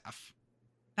Flagstaff.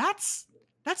 That's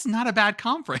not a bad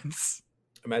conference.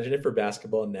 Imagine it for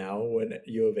basketball now when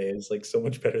U of A is like so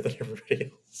much better than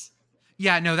everybody else.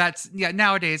 Yeah, no,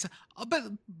 nowadays. But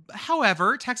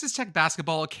however, Texas Tech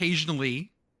basketball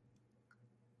occasionally,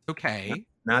 okay.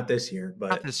 Not this year, but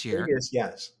not this year. Vegas,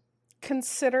 yes.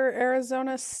 Consider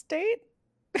Arizona State.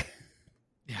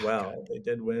 Yeah, well, God. They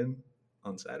did win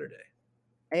on Saturday.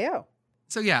 Ayo.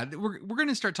 So yeah, we're going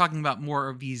to start talking about more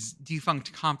of these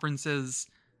defunct conferences.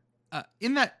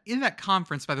 In that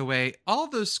conference, by the way, all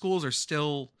of those schools are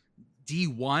still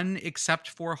D1 except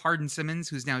for Hardin-Simmons,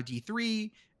 who's now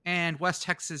D3, and West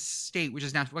Texas State, which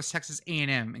is now West Texas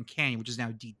A&M, and Canyon, which is now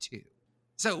D2.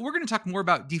 So we're going to talk more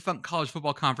about defunct college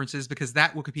football conferences because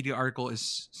that Wikipedia article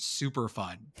is super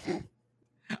fun.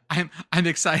 I'm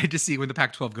excited to see when the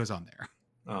Pac-12 goes on there.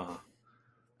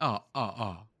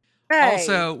 Hey.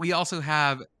 Also, we also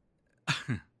have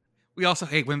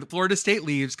when Florida State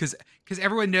leaves, because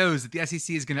everyone knows that the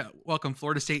SEC is going to welcome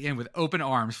Florida State in with open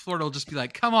arms. Florida will just be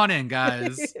like, "Come on in,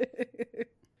 guys."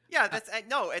 Yeah,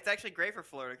 it's actually great for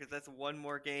Florida because that's one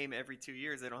more game every 2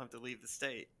 years. They don't have to leave the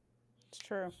state. It's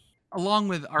true. Along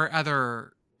with our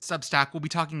other Substack, we'll be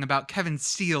talking about Kevin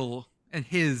Steele and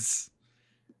his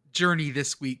journey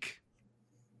this week.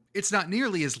 It's not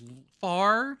nearly as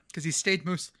far because he stayed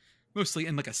mostly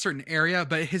in like a certain area,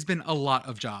 but it has been a lot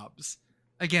of jobs.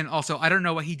 Again, also, I don't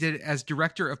know what he did as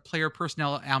director of player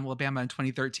personnel at Alabama in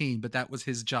 2013, but that was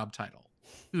his job title.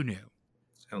 Who knew?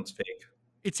 Sounds fake.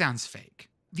 It sounds fake.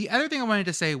 The other thing I wanted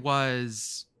to say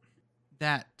was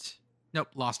that... Nope,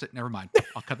 lost it. Never mind.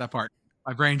 I'll cut that part.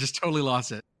 My brain just totally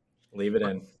lost it. Leave it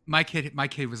in. My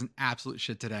kid was an absolute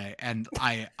shit today, and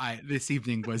I this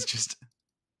evening was just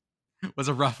was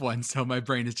a rough one, so my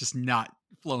brain is just not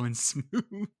flowing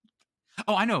smooth.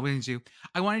 Oh, I know what we need to do.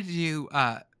 I wanted to do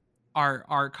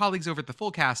our colleagues over at the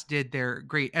Fullcast did their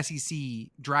great SEC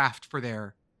draft for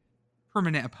their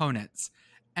permanent opponents,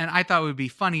 and I thought it would be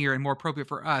funnier and more appropriate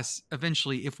for us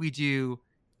eventually if we do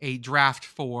a draft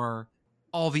for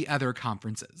all the other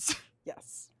conferences.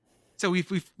 Yes. So we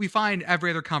find every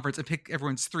other conference and pick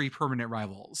everyone's 3 permanent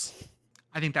rivals.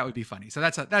 I think that would be funny. So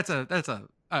that's a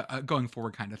going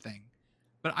forward kind of thing.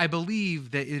 But I believe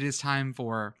that it is time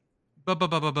for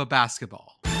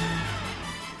basketball.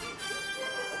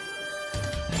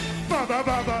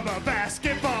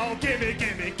 Basketball, gimme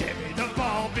the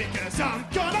ball because I'm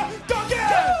gonna dunk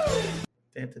it!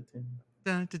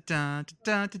 Dun, dun, dun,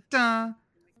 dun, dun, dun.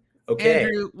 Okay.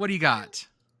 Andrew, what do you got?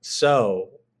 So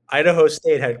Idaho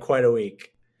State had quite a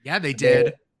week. Yeah, they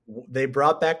did. They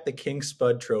brought back the King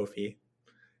Spud Trophy,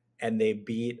 and they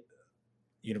beat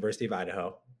University of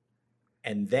Idaho.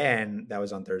 And then that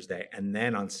was on Thursday. And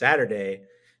then on Saturday,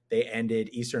 they ended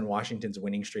Eastern Washington's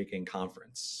winning streak in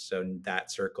conference. So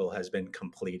that circle has been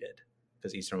completed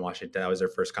because Eastern Washington, that was their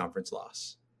first conference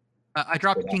loss. I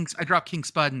dropped King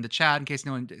Spud in the chat in case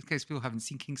people haven't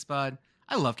seen King Spud.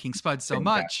 I love King Spud so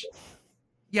much.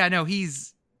 Yeah, no,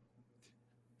 he's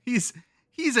a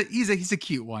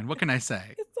cute one. What can I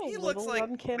say? He looks like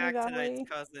Mac Tonight's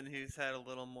cousin who's had a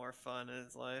little more fun in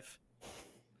his life.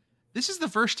 This is the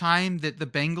first time that the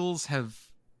Bengals have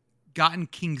gotten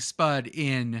King Spud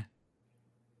in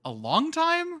a long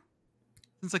time,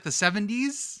 since like the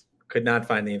 70s. Could not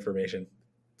find the information.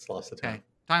 It's lost of time.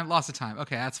 Okay. Lost of time.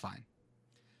 Okay, that's fine.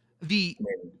 We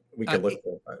could look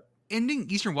for it, but ending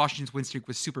Eastern Washington's win streak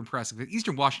was super impressive.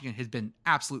 Eastern Washington has been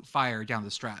absolute fire down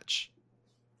the stretch.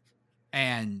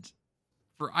 And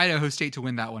for Idaho State to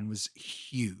win that one was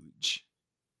huge.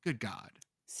 Good God.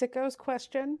 Sicko's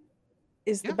question,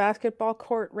 is the basketball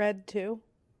court red too?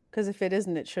 Because if it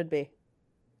isn't, it should be.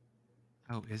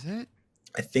 Oh, is it?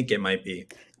 I think it might be.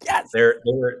 Yes.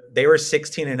 They were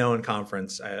 16-0 in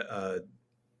conference,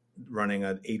 running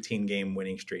an 18-game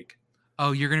winning streak.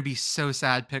 Oh, you're gonna be so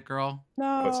sad, PittGirl.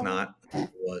 No, it's not.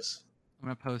 It was. I'm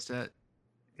gonna post it.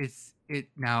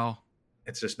 No.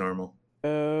 It's just normal.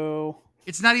 Oh.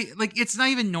 It's not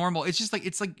even normal. It's just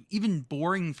it's even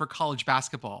boring for college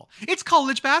basketball. It's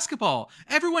college basketball.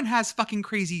 Everyone has fucking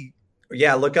crazy.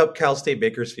 Yeah, look up Cal State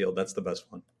Bakersfield. That's the best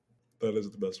one. That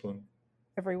is the best one.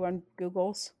 Everyone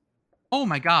Googles. Oh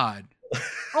my God.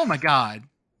 Oh my God.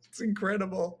 It's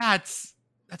incredible. That's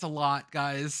a lot,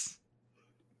 guys.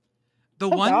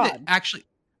 one God. that actually,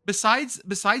 besides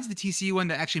the TCU one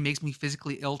that actually makes me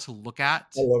physically ill to look at,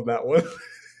 I love that one.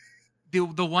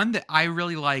 the one that I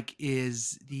really like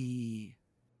is the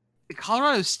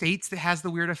Colorado State's that has the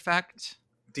weird effect.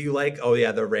 Do you like? Oh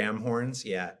yeah, the ram horns.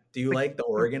 Yeah. Do you like the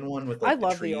Oregon one with like I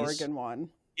love the trees? the Oregon one.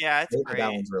 Yeah, it's great.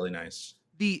 That one's really nice.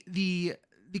 The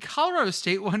Colorado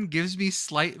State one gives me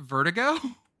slight vertigo.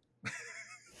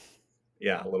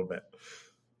 Yeah, a little bit.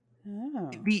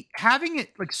 Oh. Having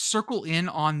it like circle in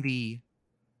on the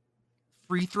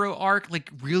free throw arc,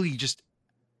 like really just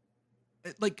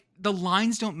like the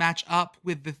lines don't match up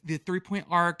with the 3-point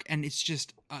arc, and it's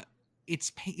just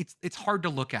it's hard to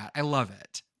look at. I love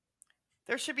it.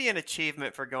 There should be an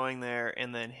achievement for going there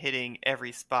and then hitting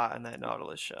every spot in that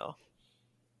Nautilus shell.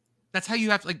 That's how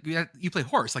you have to, like, you play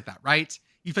horse like that, right?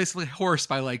 You play horse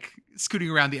by like scooting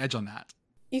around the edge on that.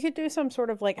 You could do some sort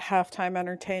of like halftime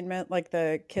entertainment, like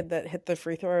the kid that hit the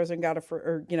free throws and got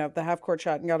the half court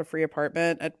shot and got a free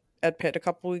apartment at Pitt a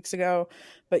couple weeks ago.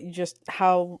 But you just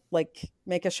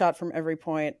make a shot from every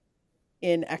point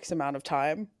in X amount of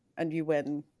time, and you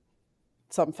win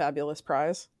some fabulous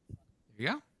prize.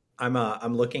 Yeah,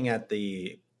 I'm looking at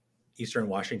the Eastern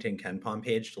Washington KenPom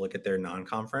page to look at their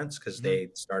non-conference because they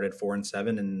started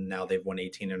 4-7 and now they've won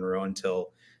 18 in a row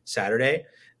until Saturday.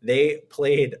 They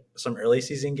played some early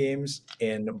season games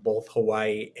in both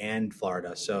Hawaii and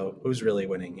Florida. So who's really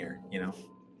winning here?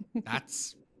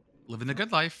 That's living the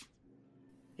good life.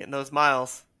 Getting those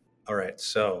miles. All right.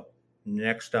 So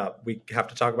next up, we have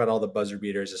to talk about all the buzzer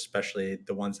beaters, especially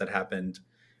the ones that happened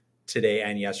today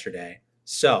and yesterday.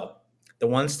 So the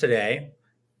ones today,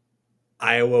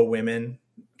 Iowa women,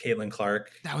 Caitlin Clark.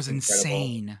 That was incredible.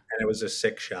 insane. And it was a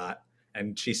sick shot.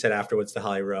 And she said afterwards to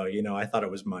Holly Rowe, I thought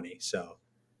it was money. So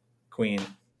Queen,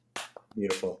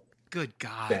 beautiful. Good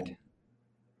God.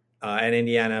 And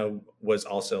Indiana was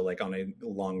also like on a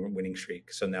long winning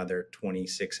streak. So now they're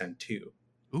 26-2.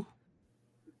 Ooh.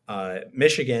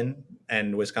 Michigan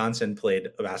and Wisconsin played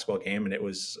a basketball game and it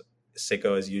was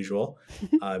sicko as usual.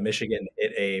 Michigan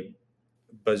hit a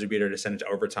buzzer beater to send it to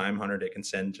overtime. Hunter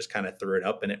Dickinson just kind of threw it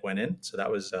up and it went in. So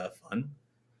that was fun.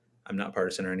 I'm not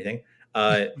partisan or anything.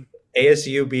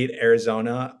 ASU beat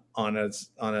Arizona on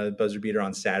a buzzer beater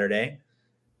on Saturday,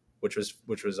 which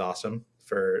was awesome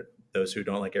for those who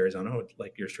don't like Arizona,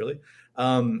 like yours truly.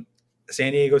 San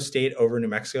Diego State over New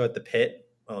Mexico at the Pit.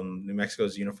 New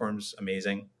Mexico's uniforms,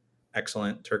 amazing,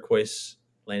 excellent, turquoise,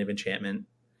 land of enchantment.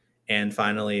 And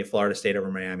finally, Florida State over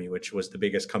Miami, which was the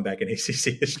biggest comeback in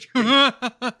ACC history.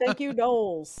 Thank you,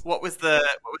 Knowles. What was the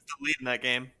lead in that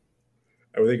game?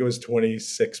 I think it was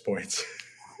 26 points.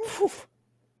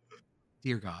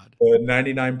 Dear God.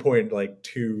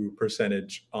 99.2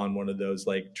 percentage on one of those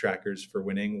like trackers for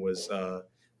winning was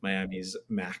Miami's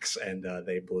max, and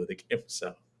they blew the game.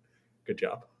 So good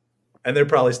job. And they're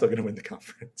probably still going to win the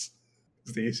conference.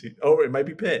 It might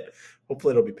be Pitt.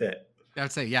 Hopefully it'll be Pitt. I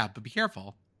would say, yeah, but be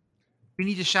careful. We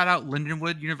need to shout out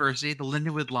Lindenwood University, the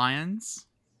Lindenwood Lions.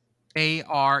 They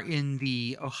are in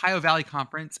the Ohio Valley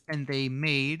Conference, and they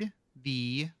made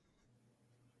the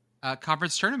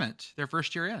conference tournament their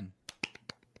first year in.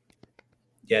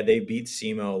 Yeah, they beat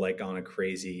SEMO like on a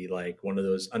crazy, like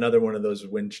another one of those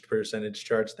win percentage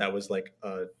charts that was like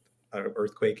an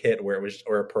earthquake hit where it was,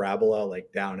 or a parabola,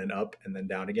 like down and up and then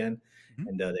down again. Mm-hmm.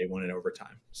 And they won in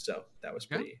overtime. So that was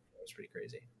pretty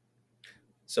crazy.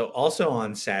 So also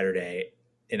on Saturday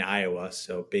in Iowa,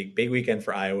 so big weekend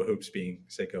for Iowa hoops being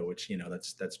sicko, which,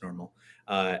 that's normal.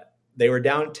 They were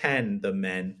down 10, the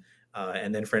men,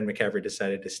 and then Fred McCaffrey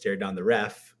decided to stare down the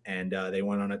ref, and they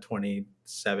went on a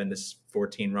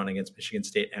 27-14 run against Michigan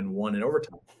State and won in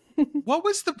overtime. What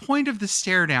was the point of the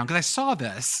stare down? Because I saw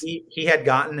this. He had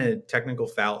gotten a technical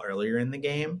foul earlier in the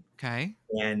game. Okay.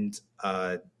 And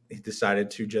he decided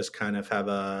to just kind of have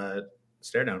a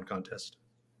stare down contest.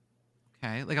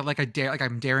 Okay, like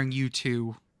I'm daring you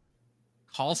to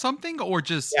call something, or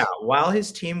just while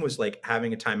his team was like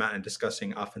having a timeout and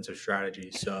discussing offensive strategy.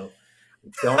 So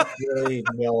don't really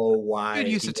know why.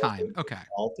 Good use of time. Okay.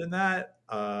 Involved in that.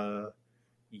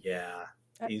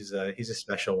 He's a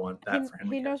special one.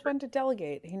 He knows when to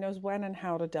delegate. He knows when and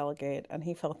how to delegate, and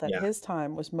he felt that his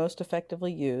time was most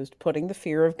effectively used putting the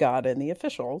fear of God in the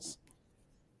officials.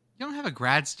 You don't have a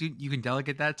grad student you can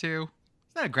delegate that to?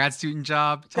 It's not a grad student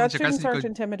job. Grad students aren't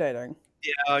intimidating.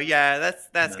 Yeah,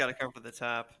 that's got to come from the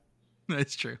top.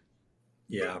 That's true.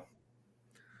 Yeah.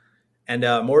 And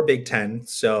more Big Ten.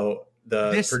 So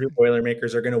the Purdue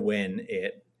Boilermakers are going to win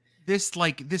it. This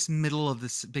middle of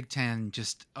this Big Ten,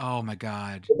 just, oh my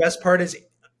God. The best part is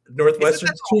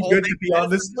Northwestern's too good to be on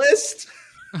this list.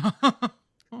 I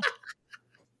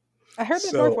heard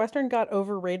that Northwestern got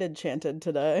overrated chanted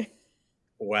today.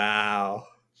 Wow.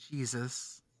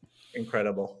 Jesus.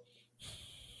 Incredible.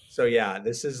 So yeah,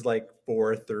 this is like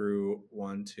 4 through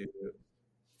 5,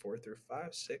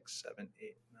 6, 7,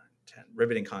 8, 9, 10.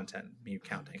 Riveting content, me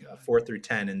counting. 4 through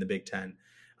 10 in the Big Ten.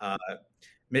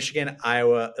 Michigan,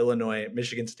 Iowa, Illinois,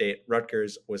 Michigan State,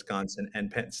 Rutgers, Wisconsin, and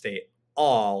Penn State,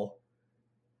 all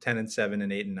 10-7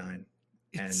 and 8-9.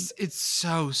 It's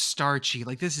so starchy.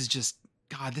 Like, this is just,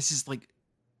 God, this is like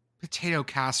potato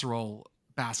casserole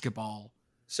basketball.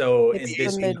 So it's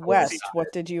the Midwest.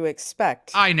 What did you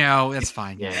expect? I know, that's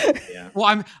fine. Yeah. Well,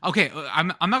 I'm not going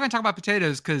to talk about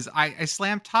potatoes because I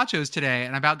slammed tachos today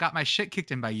and I about got my shit kicked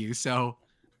in by you. So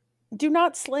do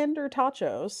not slander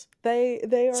tachos. They are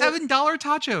 $7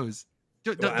 tachos.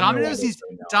 Domino's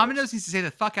needs to say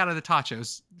the fuck out of the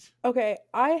tachos. Okay,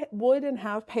 I would and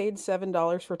have paid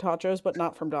 $7 for tachos, but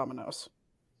not from Domino's.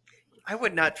 I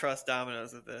would not trust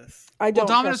Domino's with this. I don't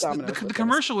trust trust Domino's. The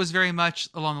commercial was very much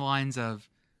along the lines of,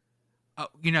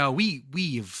 we're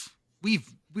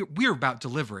about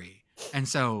delivery, and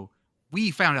so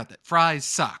we found out that fries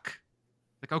suck.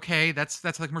 Like, okay, that's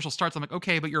how the commercial starts. I'm like,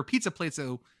 okay, but you're a pizza place,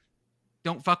 so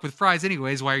don't fuck with fries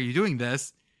anyways. Why are you doing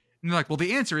this? And they're like, well,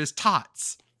 the answer is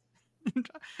tots.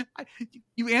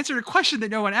 You answered a question that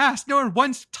no one asked. No one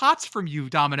wants tots from you,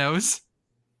 Domino's.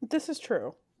 This is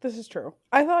true.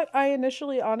 I thought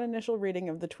on initial reading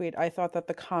of the tweet, I thought that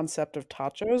the concept of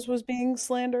tachos was being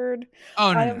slandered.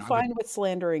 Oh, no, I am fine with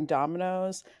slandering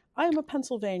Domino's. I am a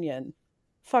Pennsylvanian.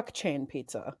 Fuck chain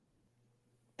pizza.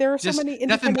 There are so many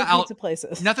independent pizza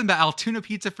places. Nothing but Altoona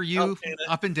pizza for you,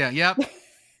 up and down. Yep.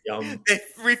 Yum. They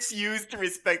refuse to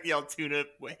respect the Altoona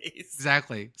ways.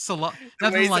 Exactly.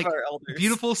 Nothing like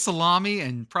beautiful salami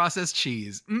and processed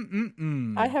cheese.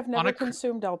 I have never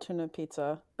consumed Altoona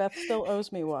pizza. Beth still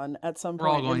owes me one at some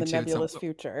point in the nebulous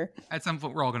future. At some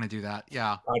point, we're all going to do that.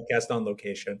 Yeah. Podcast on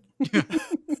location.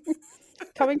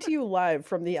 Coming to you live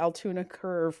from the Altoona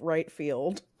Curve right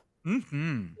field.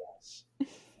 Mm-hmm. Yes.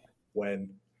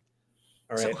 When.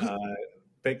 All right,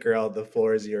 PittGirl, the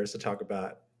floor is yours to talk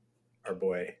about our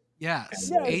boy. Yes.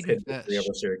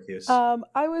 Syracuse.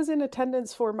 I was in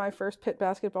attendance for my first Pitt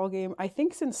basketball game, I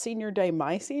think since senior day,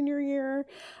 my senior year.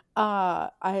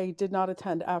 I did not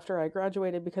attend after I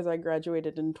graduated because I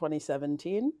graduated in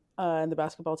 2017, and the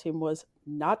basketball team was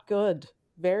not good.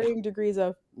 Varying degrees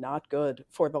of not good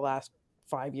for the last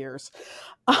 5 years.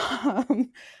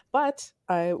 But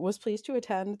I was pleased to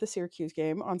attend the Syracuse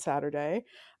game on Saturday.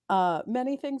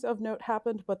 Many things of note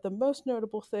happened, but the most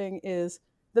notable thing is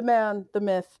the man, the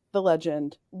myth, the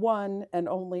legend, one and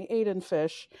only Aiden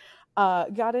Fish,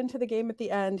 got into the game at the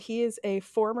end. He is a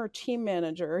former team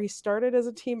manager. He started as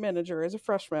a team manager as a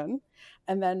freshman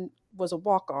and then was a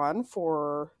walk-on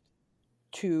for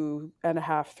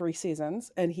 2.5, 3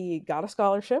 seasons. And he got a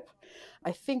scholarship.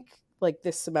 I think like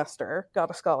this semester, got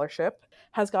a scholarship,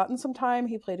 has gotten some time.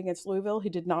 He played against Louisville. He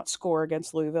did not score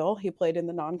against Louisville. He played in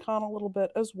the non-con a little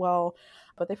bit as well,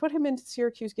 but they put him into the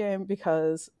Syracuse game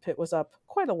because Pitt was up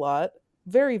quite a lot,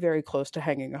 very, very close to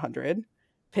hanging 100.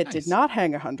 Pitt did not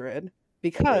hang 100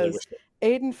 because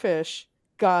Aiden Fish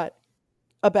got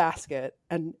a basket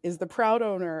and is the proud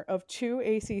owner of 2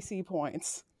 ACC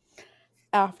points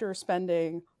after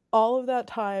spending all of that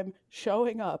time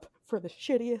showing up for the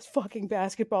shittiest fucking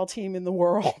basketball team in the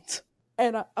world.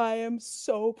 And I am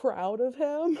so proud of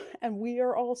him, and we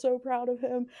are all so proud of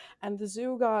him. And the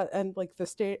zoo and like the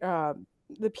state,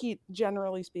 the Pete,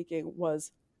 generally speaking,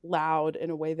 was loud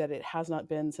in a way that it has not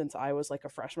been since I was like a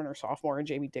freshman or sophomore and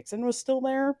Jamie Dixon was still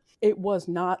there. It was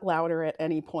not louder at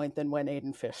any point than when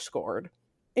Aiden Fish scored.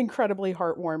 Incredibly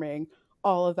heartwarming.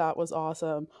 All of that was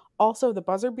awesome. Also,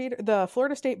 the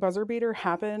Florida State buzzer beater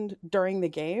happened during the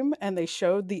game, and they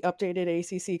showed the updated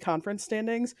ACC conference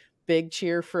standings. Big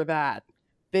cheer for that.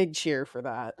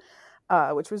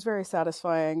 Which was very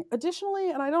satisfying. Additionally,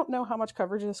 and I don't know how much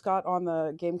coverage this got on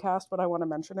the Gamecast, but I want to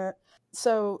mention it.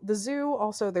 So the zoo,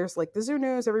 also there's like the zoo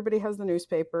news. Everybody has the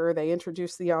newspaper. They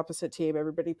introduce the opposite team.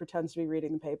 Everybody pretends to be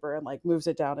reading the paper and like moves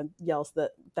it down and yells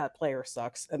that player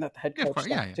sucks and that the head coach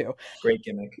sucks too. Great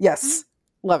gimmick. Yes.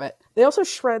 Love it. They also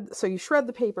so you shred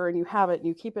the paper and you have it and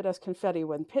you keep it as confetti.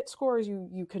 When Pitt scores,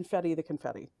 you confetti the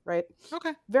confetti, right?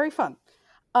 Okay. Very fun.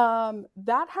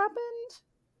 That happened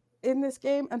in this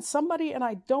game, and somebody, and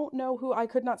I don't know who, I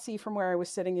could not see from where I was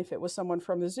sitting if it was someone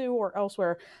from the zoo or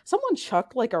elsewhere, someone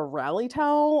chucked like a rally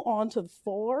towel onto the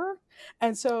floor,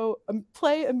 and so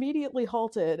play immediately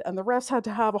halted, and the refs had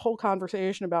to have a whole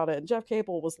conversation about it, and Jeff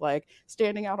Capel was like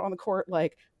standing out on the court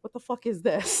like, what the fuck is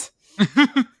this?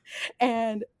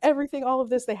 And all of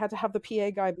this, they had to have the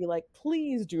PA guy be like,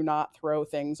 please do not throw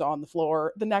things on the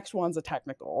floor. The next one's a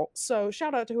technical. So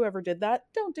shout out to whoever did that.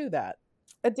 Don't do that.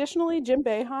 Additionally, Jim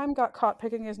Boeheim got caught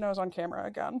picking his nose on camera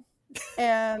again.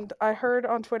 And I heard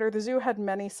on Twitter the zoo had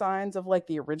many signs of like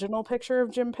the original picture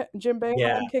of Jim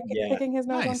Boeheim picking his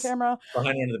nose on camera.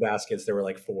 Behind one of the baskets, there were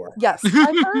like 4. Yes,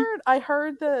 I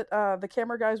heard that the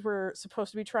camera guys were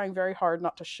supposed to be trying very hard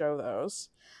not to show those.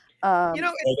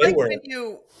 It's like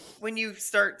when you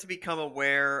start to become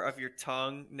aware of your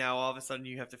tongue. Now all of a sudden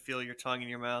you have to feel your tongue in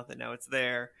your mouth, and now it's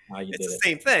there. It's the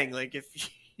same thing. Like if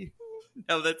you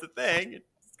know that's a thing,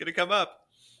 it's gonna come up.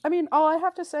 I mean, all I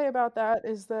have to say about that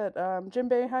is that Jim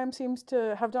Boeheim seems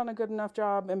to have done a good enough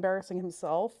job embarrassing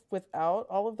himself without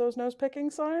all of those nose-picking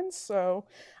signs. So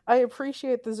I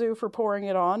appreciate the zoo for pouring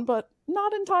it on, but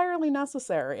not entirely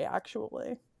necessary,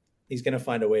 actually. He's going to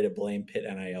find a way to blame Pitt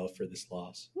NIL for this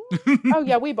loss. Oh,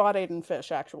 yeah, we bought Aiden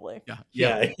Fish, actually.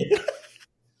 Yeah.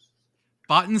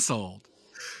 Bought and sold.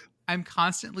 I'm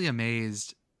constantly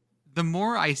amazed. The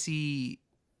more I see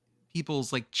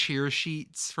people's like cheer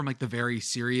sheets from like the very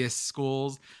serious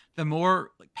schools, the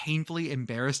more like painfully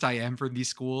embarrassed I am for these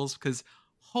schools, because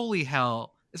holy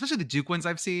hell, especially the Duke ones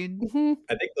I've seen. Mm-hmm.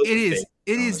 I think those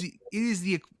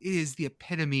it is the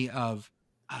epitome of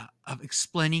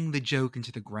explaining the joke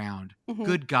into the ground. Mm-hmm.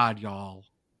 Good God, y'all.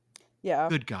 Yeah.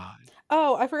 Good God.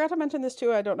 Oh, I forgot to mention this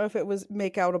too. I don't know if it was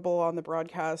make-outable on the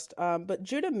broadcast, but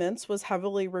Judah Mintz was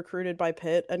heavily recruited by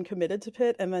Pitt and committed to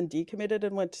Pitt and then decommitted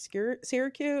and went to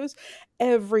Syracuse.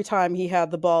 Every time he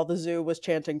had the ball, the zoo was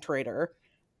chanting traitor.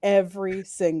 Every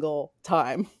single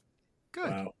time. Good.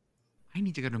 Wow. I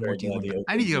need to go to more D1.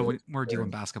 I need to go more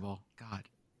D1 basketball. God.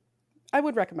 I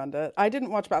would recommend it. I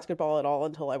didn't watch basketball at all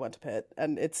until I went to Pitt,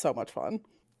 and it's so much fun.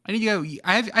 I need to go.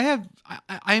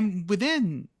 I'm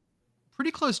within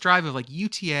pretty close drive of like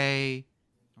UTA,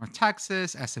 North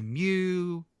Texas,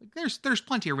 SMU. There's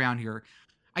plenty around here.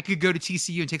 I could go to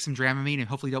TCU and take some Dramamine and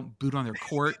hopefully don't boot on their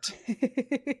court. Too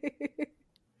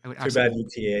bad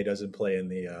UTA doesn't play in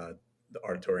the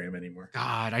auditorium anymore.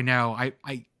 God, I know.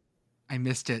 I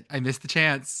missed it. I missed the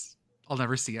chance. I'll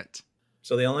never see it.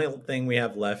 So the only thing we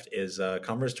have left is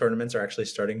conference tournaments are actually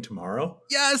starting tomorrow.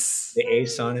 Yes. The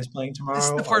A-Sun is playing tomorrow. This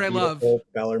is the part I love.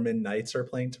 Bellarmine Knights are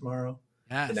playing tomorrow.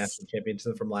 Yes. The national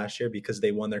championship from last year, because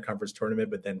they won their conference tournament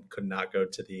but then could not go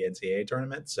to the NCAA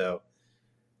tournament. So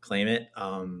claim it.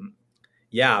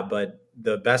 But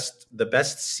the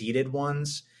best seeded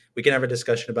ones, we can have a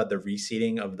discussion about the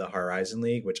reseeding of the Horizon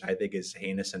League, which I think is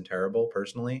heinous and terrible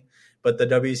personally. But the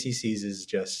WCCs is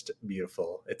just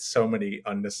beautiful. It's so many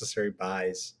unnecessary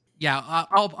buys. Yeah,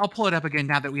 I'll pull it up again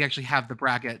now that we actually have the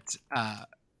bracket.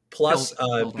 Plus,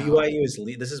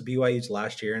 BYU this is BYU's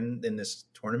last year in this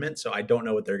tournament, so I don't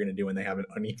know what they're going to do when they have an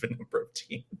uneven number of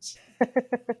teams.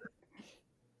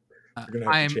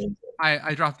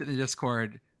 I dropped it in the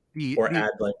Discord.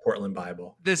 Add like Portland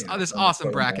Bible. This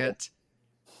awesome bracket.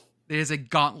 There's a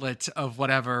gauntlet of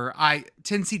whatever.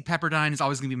 10 seed Pepperdine is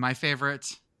always going to be my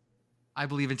favorite. I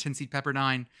believe in 10 seed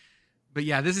Pepperdine. But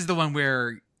yeah, this is the one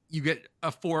where you get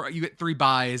 3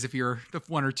 buys if you're the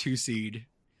 1 or 2 seed.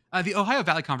 The Ohio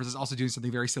Valley Conference is also doing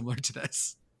something very similar to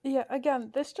this. Yeah,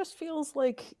 again, this just feels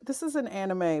like this is an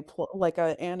anime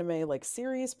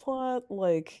series plot.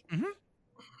 Like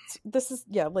this is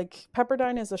like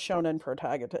Pepperdine is a shonen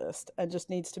protagonist and just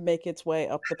needs to make its way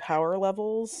up the power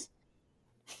levels.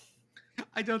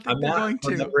 I don't think they're going to.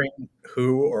 I'm not remembering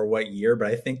who or what year, but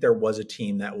I think there was a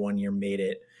team that one year made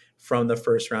it from the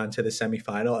first round to the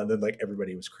semifinal, and then like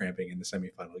everybody was cramping in the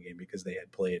semifinal game because they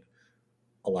had played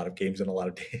a lot of games in a lot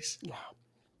of days. Yeah.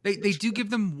 They do give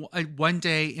them one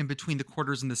day in between the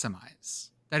quarters and the semis.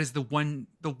 That is the one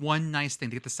nice thing,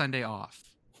 to get the Sunday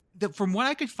off. From what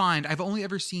I could find, I've only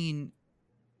ever seen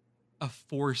a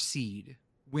 4 seed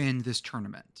win this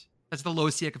tournament. That's the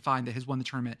lowest seed I could find that has won the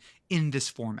tournament in this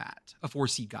format. A 4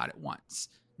 seed got it once.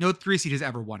 No 3 seed has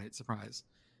ever won it, surprise.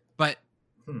 But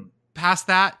past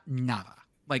that, nada.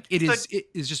 Like it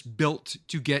is just built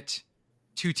to get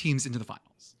 2 teams into the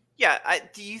finals. Yeah,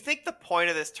 do you think the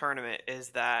point of this tournament is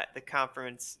that the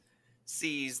conference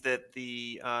sees that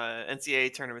the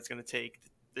NCAA tournament is going to take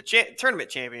the tournament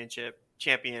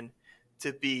champion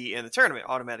to be in the tournament,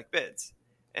 automatic bids?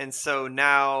 And so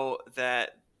now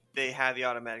that they have the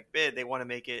automatic bid, they want to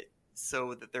make it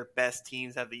so that their best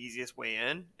teams have the easiest way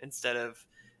in instead of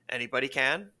anybody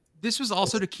can. This was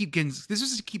also to keep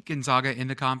Gonzaga in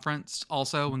the conference.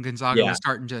 Also, when Gonzaga was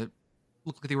starting to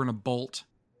look like they were in a bolt.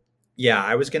 Yeah,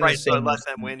 I was going to say so let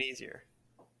them win easier.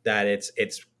 That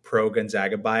it's pro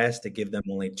Gonzaga bias to give them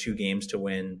only 2 games to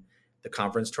win the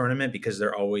conference tournament, because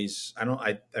they're always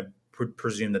I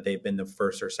presume that they've been the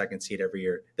 1st or 2nd seed every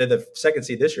year. They're the 2nd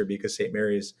seed this year because St.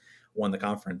 Mary's won the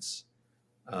conference.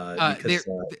 Because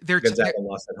Gonzaga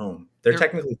lost at home. They're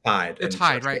technically tied. They're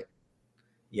tied, right?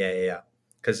 Yeah.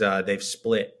 Because they've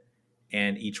split,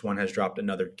 and each one has dropped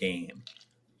another game.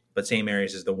 But St.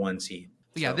 Mary's is the 1 seed.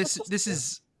 But yeah, So- this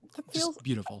is just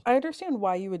beautiful. I understand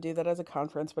why you would do that as a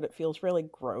conference, but it feels really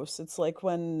gross. It's like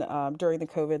when during the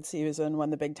COVID season when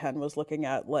the Big Ten was looking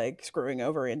at like screwing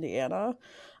over Indiana.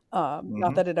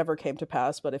 Not that it ever came to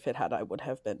pass, but if it had, I would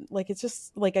have been like, it's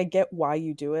just like, I get why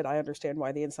you do it. I understand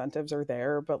why the incentives are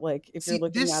there, but like, if you're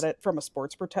looking at it from a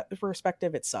sports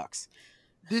perspective, it sucks.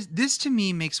 This to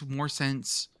me makes more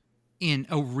sense in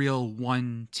a real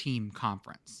 1-team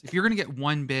conference. If you're going to get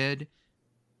 1 bid,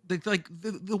 like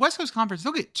the West Coast Conference,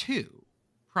 they'll get 2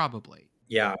 probably.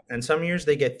 Yeah, and some years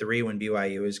they get 3 when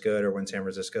BYU is good, or when San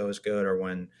Francisco is good, or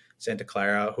when Santa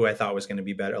Clara, who I thought was going to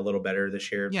be a little better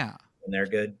this year, yeah, when they're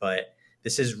good. But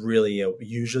this is really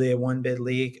usually a 1-bid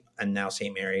league, and now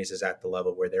St. Mary's is at the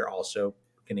level where they're also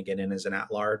going to get in as an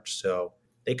at-large. So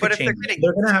they could change.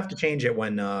 They're going to have to change it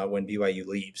when BYU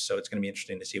leaves. So it's going to be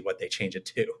interesting to see what they change it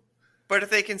to. But if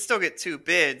they can still get 2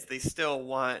 bids, they still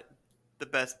want the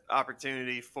best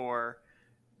opportunity for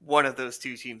one of those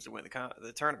 2 teams to win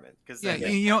the tournament. Because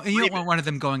you don't want one of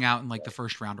them going out in like the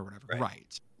first round or whatever.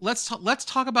 Right. Let's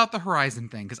talk about the Horizon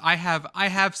thing, because I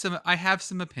have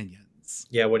some opinions.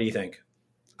 Yeah, what do you think?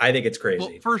 I think it's crazy.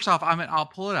 Well, first off, I'll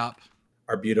pull it up.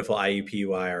 Our beautiful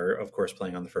IUPUI are, of course,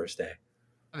 playing on the first day.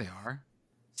 They are.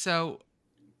 So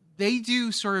they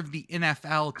do sort of the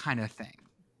NFL kind of thing,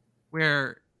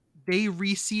 where they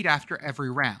reseed after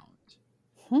every round.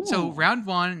 So round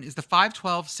 1 is the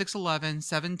 5-12, 6-11,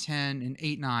 7-10, and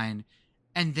 8-9,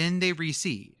 and then they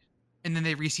reseed, and then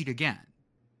they reseed again.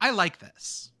 I like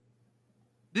this.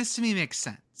 This to me makes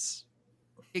sense,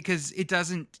 because it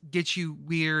doesn't get you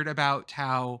weird about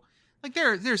how, like,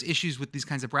 there's issues with these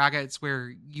kinds of brackets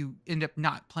where you end up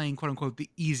not playing quote unquote the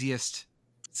easiest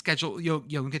schedule.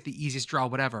 You'll get the easiest draw,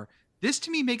 whatever. This to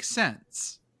me makes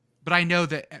sense, but I know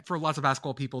that for lots of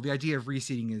basketball people, the idea of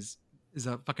reseeding is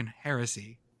a fucking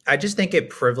heresy. I just think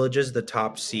it privileges the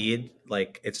top seed.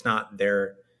 Like, it's not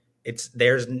their,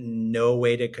 there's no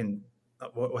way to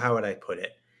how would I put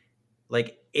it?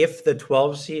 Like, if the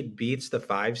 12 seed beats the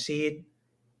 5 seed,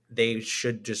 they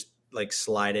should just like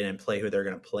slide in and play who they're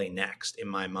going to play next, in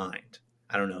my mind.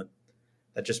 I don't know.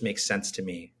 That just makes sense to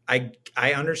me.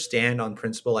 I understand on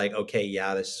principle, like, okay,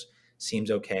 yeah, this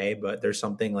seems okay, but there's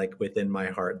something like within my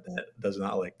heart that does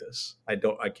not like this. I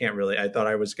can't really, I thought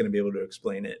I was going to be able to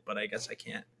explain it, but I guess I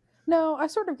can't. No, I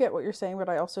sort of get what you're saying, but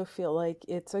I also feel like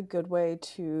it's a good way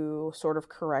to sort of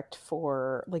correct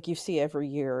for, like, you see every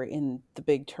year in the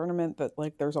big tournament that,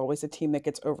 like, there's always a team that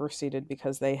gets overseeded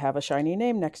because they have a shiny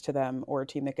name next to them, or a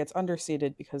team that gets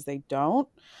underseeded because they don't.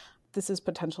 This is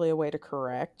potentially a way to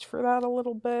correct for that a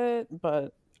little bit,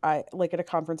 but I, like, at a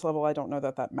conference level, I don't know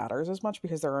that matters as much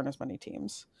because there aren't as many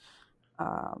teams.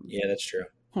 Yeah, that's true.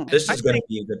 This is going to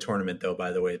be a good tournament, though,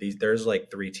 by the way. There's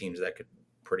like 3 teams that could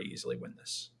pretty easily win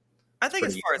this. I think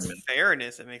as far as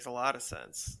fairness, it makes a lot of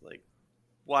sense. Like,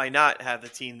 why not have the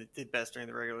team that did best during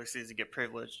the regular season get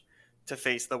privileged to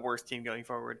face the worst team going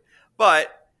forward? But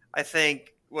I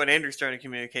think what Andrew's trying to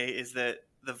communicate is that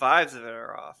the vibes of it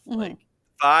are off. Mm-hmm. Like,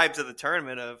 vibes of the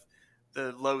tournament of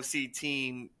the low seed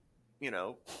team,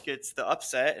 gets the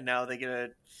upset, and now they get a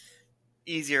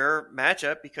easier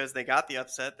matchup because they got the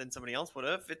upset than somebody else would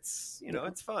have. It's,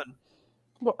 it's fun.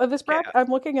 Well, this bracket, I'm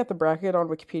looking at the bracket on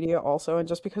Wikipedia also, and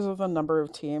just because of the number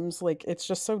of teams, like, it's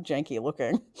just so janky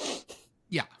looking.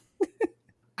 Yeah.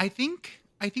 I think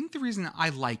the reason I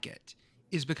like it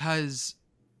is because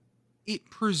it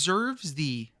preserves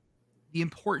the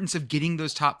importance of getting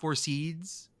those top 4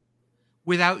 seeds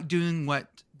without doing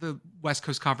what the West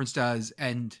Coast Conference does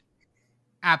and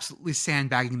absolutely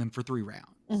sandbagging them for 3 rounds.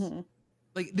 Mm-hmm.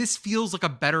 Like, this feels like a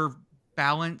better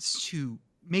balance to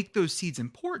make those seeds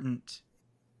important,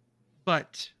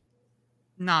 but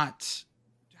not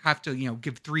have to,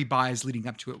 give 3 buys leading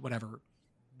up to it, whatever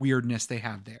weirdness they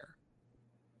have there.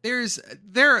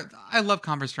 I love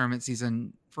conference tournament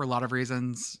season for a lot of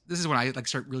reasons. This is when I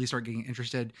really start getting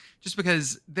interested, just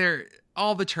because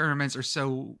all the tournaments are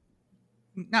so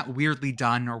not weirdly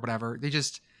done or whatever.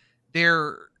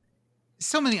 They're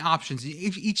so many options.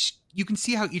 You can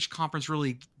see how each conference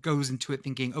really goes into it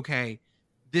thinking, okay,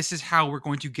 this is how we're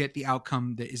going to get the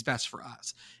outcome that is best for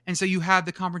us. And so you have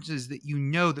the conferences that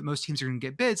that most teams are going to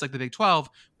get bids, like the Big 12,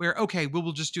 where, okay,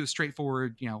 we'll just do a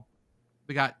straightforward,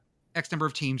 we got X number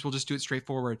of teams, we'll just do it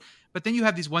straightforward. But then you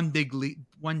have these one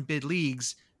bid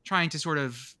leagues trying to sort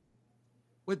of,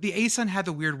 the ASUN had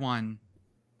the weird one.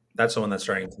 That's the one that's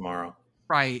starting tomorrow.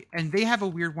 Right. And they have a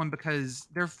weird one because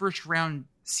their first round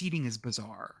seeding is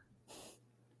bizarre.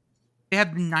 They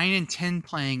have the 9 and 10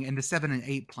 playing and the 7 and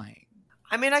 8 playing.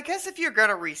 I mean, I guess if you're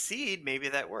gonna reseed, maybe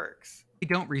that works. They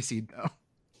don't reseed though.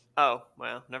 Oh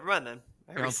well, never mind then.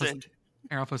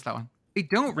 I'll post that one. They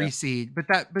don't reseed,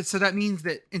 but so that means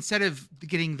that instead of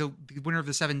getting the winner of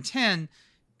the 7-10,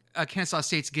 Kennesaw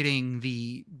State's getting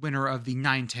the winner of the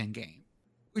 9-10 game,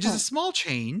 which is a small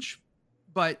change,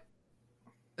 but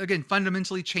again,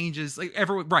 fundamentally changes. Like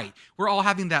everyone, right? We're all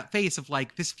having that face of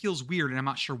like, this feels weird, and I'm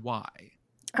not sure why.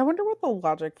 I wonder what the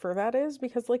logic for that is,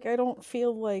 because like I don't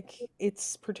feel like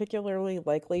it's particularly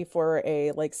likely for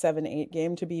a like 7-8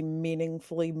 game to be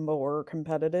meaningfully more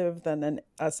competitive than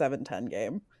a 7-10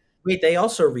 game. Wait, they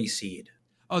also reseed.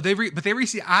 Oh, they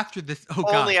reseed after this. Oh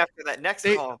god, only after that next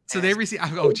call. So they reseed.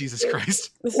 Oh Jesus Christ!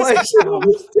 Why is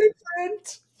it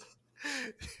different?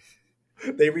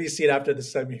 They reseed after the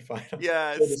semifinals.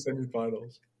 Yes, the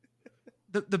semifinals.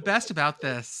 The best about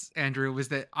this, Andrew, was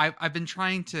that I've been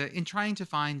trying to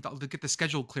get the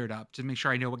schedule cleared up to make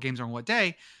sure I know what games are on what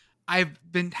day. I've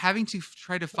been having to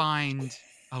try to find.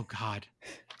 Oh God!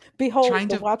 Behold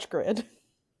the watch grid.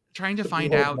 Trying to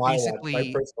find out basically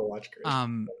my personal watch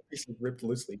grid. Ripped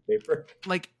loosely paper.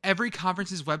 Like every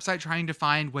conference's website, trying to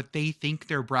find what they think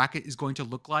their bracket is going to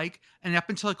look like, and up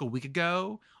until like a week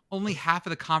ago, only half of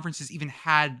the conferences even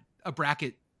had a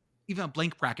bracket, even a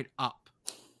blank bracket up.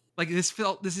 Like this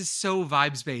is so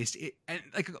vibes based. And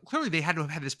like clearly they had to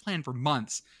have had this plan for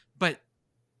months, but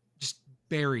just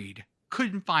buried.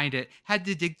 Couldn't find it. Had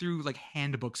to dig through like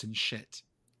handbooks and shit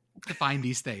to find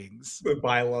these things. The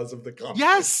bylaws of the conference.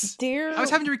 Yes, dear. I was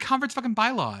having to read conference fucking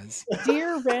bylaws.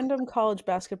 Dear random college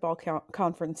basketball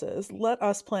conferences, let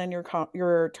us plan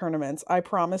your tournaments. I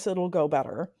promise it'll go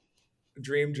better.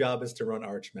 Dream job is to run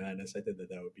Arch Madness. I think that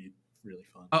would be really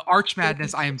fun. Arch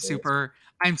Madness. I'm super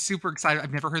excited.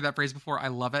 I've never heard that phrase before. I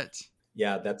love it.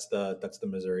 Yeah, that's the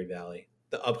Missouri Valley.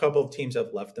 A couple of teams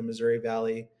have left the Missouri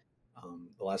Valley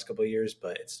the last couple of years,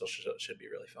 but it still should be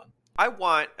really fun. I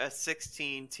want a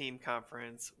 16-team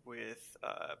conference with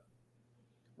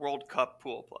World Cup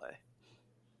pool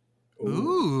play.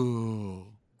 Ooh.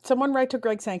 Someone write to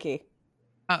Greg Sankey.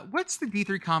 What's the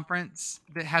D3 conference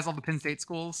that has all the Penn State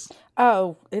schools?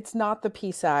 Oh, it's not the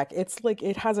PSAC. It's like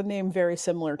it has a name very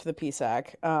similar to the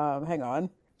PSAC. Hang on.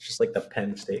 It's just like the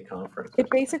Penn State Conference. It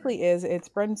basically is. It's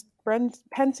Penn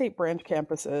State branch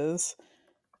campuses,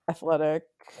 athletic.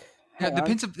 Yeah,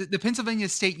 the Pennsylvania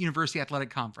State University Athletic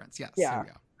Conference. Yes. Yeah.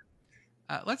 There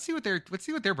we go. Let's see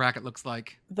what their bracket looks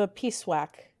like. The PSWAC.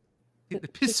 The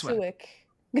PSWAC.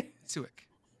 PSWAC.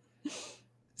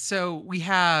 So we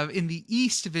have in the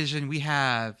East Division, we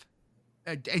have,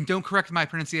 and don't correct my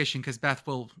pronunciation because Beth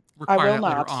will require that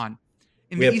later on.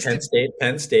 We have Penn State,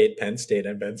 and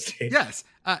Penn State. Yes.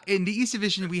 In the East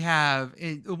Division, we have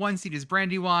the 1 seed is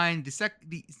Brandywine, the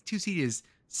 2 seed is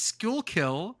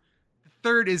Schuylkill, the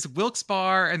 3rd is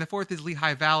Wilkes-Barre, and the 4th is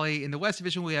Lehigh Valley. In the West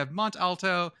Division, we have Mont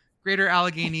Alto, Greater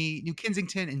Allegheny, New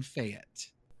Kensington, and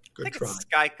Fayette. Good try. It's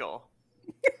Schuylkill.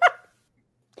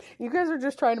 You guys are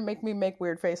just trying to make me make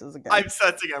weird faces again. I'm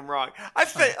sensing I'm wrong. I've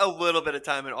spent a little bit of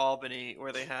time in Albany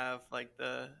where they have like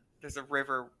there's a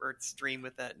river or stream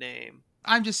with that name.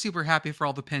 I'm just super happy for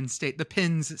all the Penn State.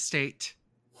 Penn State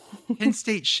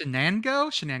Shenango?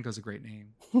 Shenango's a great name.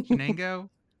 Shenango,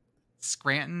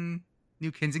 Scranton,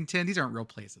 New Kensington. These aren't real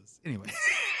places. Anyways.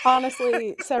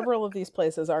 Honestly, several of these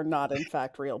places are not in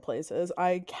fact real places.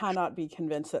 I cannot be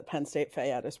convinced that Penn State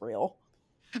Fayette is real.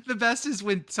 The best was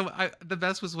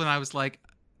when I was like,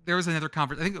 there was another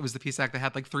conference. I think it was the PSAC that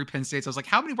had like 3 Penn States. I was like,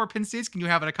 how many more Penn States can you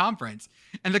have at a conference?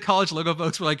 And the college logo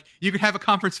folks were like, you can have a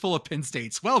conference full of Penn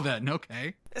States. Well then,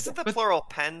 okay. Isn't the plural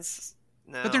Penns?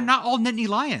 No. But they're not all Nittany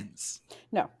Lions.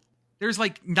 No. There's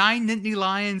like 9 Nittany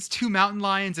Lions, 2 Mountain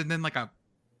Lions, and then like a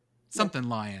something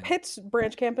lion. Pitt's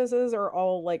branch campuses are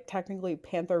all like technically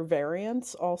Panther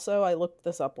variants. Also, I looked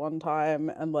this up one time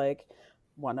and like,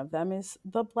 one of them is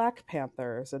the Black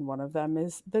Panthers and one of them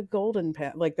is the Golden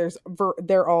Panthers. Like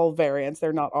they're all variants.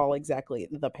 They're not all exactly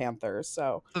the Panthers.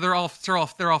 So they're all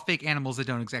fake animals that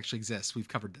don't actually exist. We've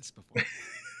covered this before.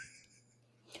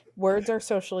 Words are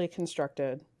socially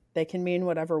constructed. They can mean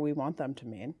whatever we want them to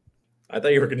mean. I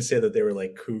thought you were going to say that they were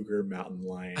like cougar, mountain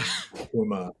lion,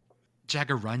 puma,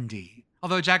 Jaguarundi.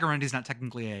 Although Jaguarundi is not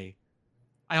technically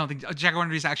I don't think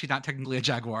Jaguarundi is actually not technically a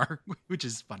jaguar, which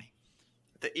is funny.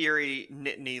 The Erie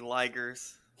Nittany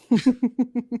Ligers.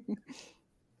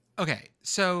 Okay,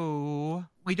 so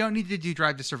we don't need to do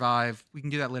Drive to Survive. We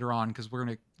can do that later on because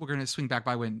we're gonna swing back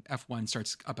by when F1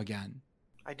 starts up again.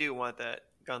 I do want that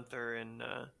Gunther and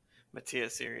Mattia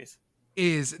series.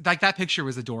 Is like that picture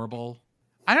was adorable.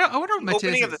 I wonder what Mattia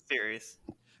opening of the series.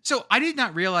 So I did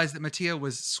not realize that Mattia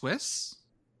was Swiss.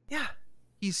 Yeah,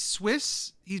 he's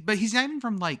Swiss. But he's not even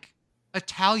from like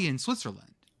Italian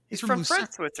Switzerland. He's from Lucerne.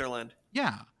 French Switzerland.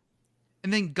 Yeah.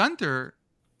 And then Gunther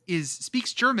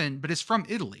speaks German, but is from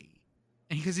Italy.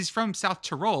 And because he's from South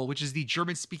Tyrol, which is the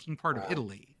German-speaking part of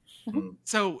Italy.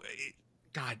 So,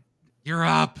 God, you're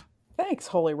up. Thanks,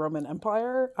 Holy Roman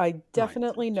Empire. I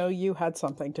definitely know you had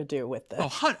something to do with this. Oh,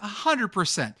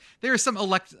 100%. There is some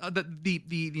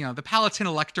the Palatine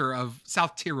elector of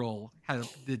South Tyrol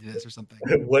did this or something.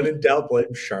 When in doubt,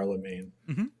 blame Charlemagne.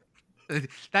 Mm-hmm.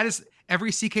 That is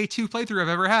every CK2 playthrough I've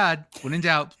ever had. When in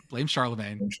doubt, blame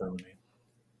Charlemagne. Blame Charlemagne.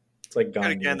 It's like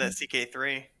gotta get in that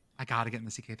CK3. I gotta get in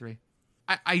the CK3.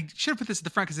 I should have put this at the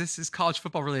front because this is college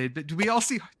football related. But do we all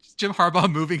see Jim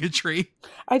Harbaugh moving a tree?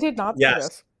 I did not see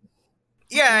this.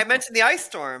 Yeah, I mentioned the ice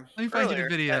storm. Let me find you the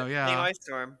video. Yeah, the ice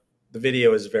storm. The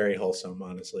video is very wholesome,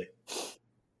 honestly.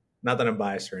 Not that I'm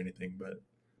biased or anything, but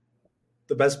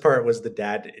the best part was the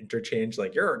dad interchange.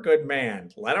 Like, you're a good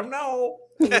man. Let him know.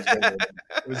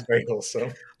 It was very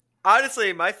wholesome.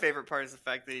 Honestly, my favorite part is the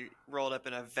fact that he rolled up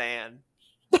in a van.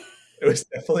 It was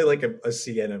definitely like a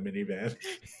Sienna minivan.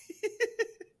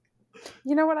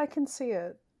 You know what? I can see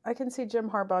it. I can see Jim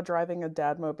Harbaugh driving a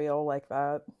dadmobile like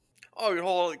that. Oh, you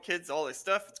hold all the kids, all this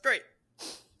stuff. It's great.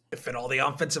 It fit all the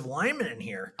offensive linemen in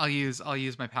here. I'll use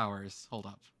my powers. Hold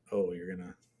up. Oh, you're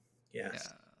gonna. Yes. Yeah.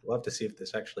 We'll have to see if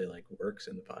this actually like works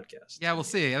in the podcast. Yeah, we'll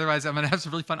see. Otherwise, I'm gonna have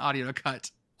some really fun audio to cut.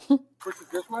 Push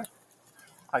it this way?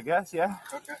 I guess, yeah.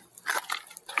 Okay.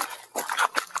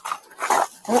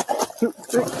 1, 2,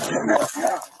 3.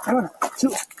 1, 2,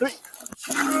 3.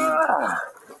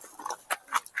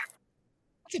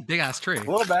 It's a big ass tree. A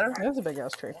little better. It is a big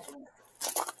ass tree.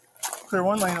 Clear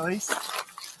one lane at least.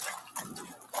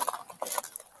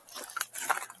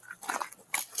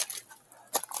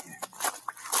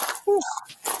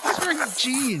 He's wearing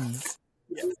jeans.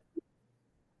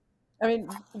 I mean,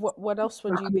 what else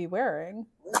would you be wearing?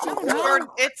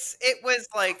 It was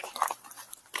like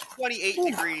 28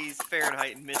 degrees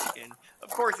Fahrenheit in Michigan. Of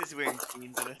course, he's wearing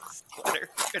jeans and a sweater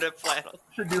and a flannel.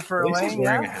 Should do for a lane. He's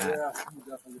wearing a hat.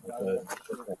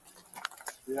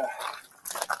 Yeah.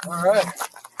 All right.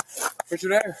 What's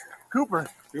your name? Cooper.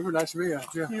 Cooper, nice to meet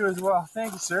you. You as well.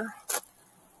 Thank you, sir.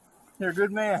 You're a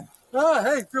good man. Oh,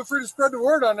 hey, feel free to spread the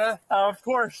word on that. Of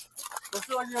course. I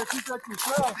feel like you gotta keep that to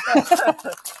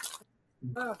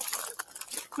yourself.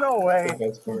 No way.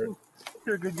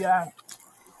 You're a good guy.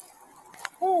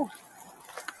 Ooh.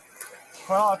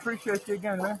 Well, I appreciate you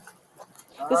again, man.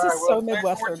 This is so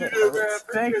Midwestern.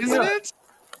 Thank you. Isn't it?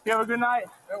 You have a good night.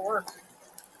 It works.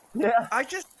 Yeah.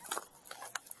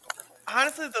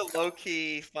 Honestly, the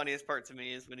low-key funniest part to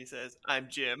me is when he says, "I'm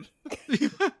Jim."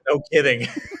 No kidding.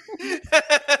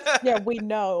 Yeah, we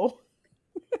know.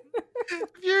 If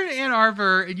you're in Ann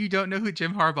Arbor and you don't know who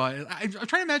Jim Harbaugh is, I'm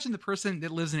trying to imagine the person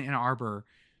that lives in Ann Arbor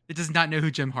that does not know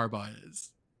who Jim Harbaugh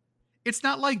is. It's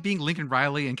not like being Lincoln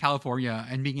Riley in California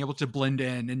and being able to blend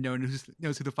in and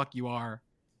knows who the fuck you are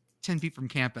 10 feet from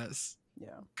campus.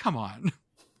 Yeah. Come on.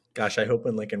 Gosh, I hope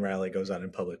when Lincoln Riley goes out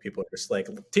in public, people are just like,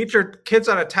 teach your kids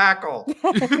how to tackle.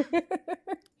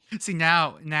 See,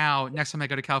 now, next time I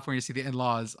go to California to see the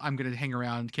in-laws, I'm going to hang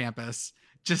around campus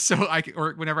just so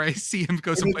or whenever I see him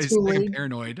go someplace, I'm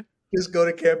paranoid. Just go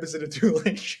to campus in a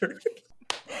Tulane shirt.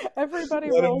 Everybody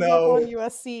rolls up on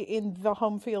USC in the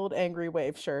home field angry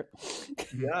wave shirt.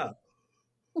 Yeah.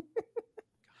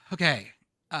 Okay.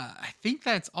 I think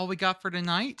that's all we got for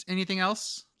tonight. Anything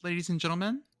else, ladies and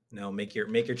gentlemen? No, make your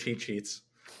cheat sheets.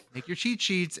 Make your cheat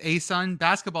sheets. ASUN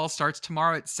basketball starts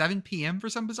tomorrow at 7 p.m. for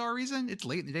some bizarre reason. It's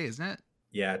late in the day, isn't it?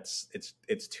 Yeah,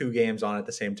 it's 2 games on at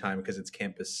the same time because it's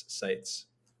campus sites.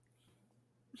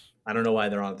 I don't know why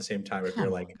they're on at the same time. If you're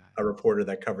like a reporter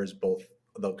that covers both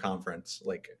the conference,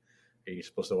 like, are you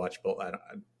supposed to watch both?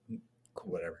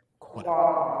 Whatever.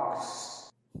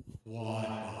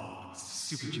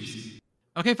 Super juicy.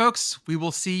 Okay, folks, we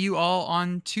will see you all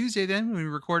on Tuesday then when we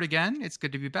record again. It's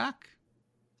good to be back.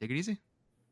 Take it easy.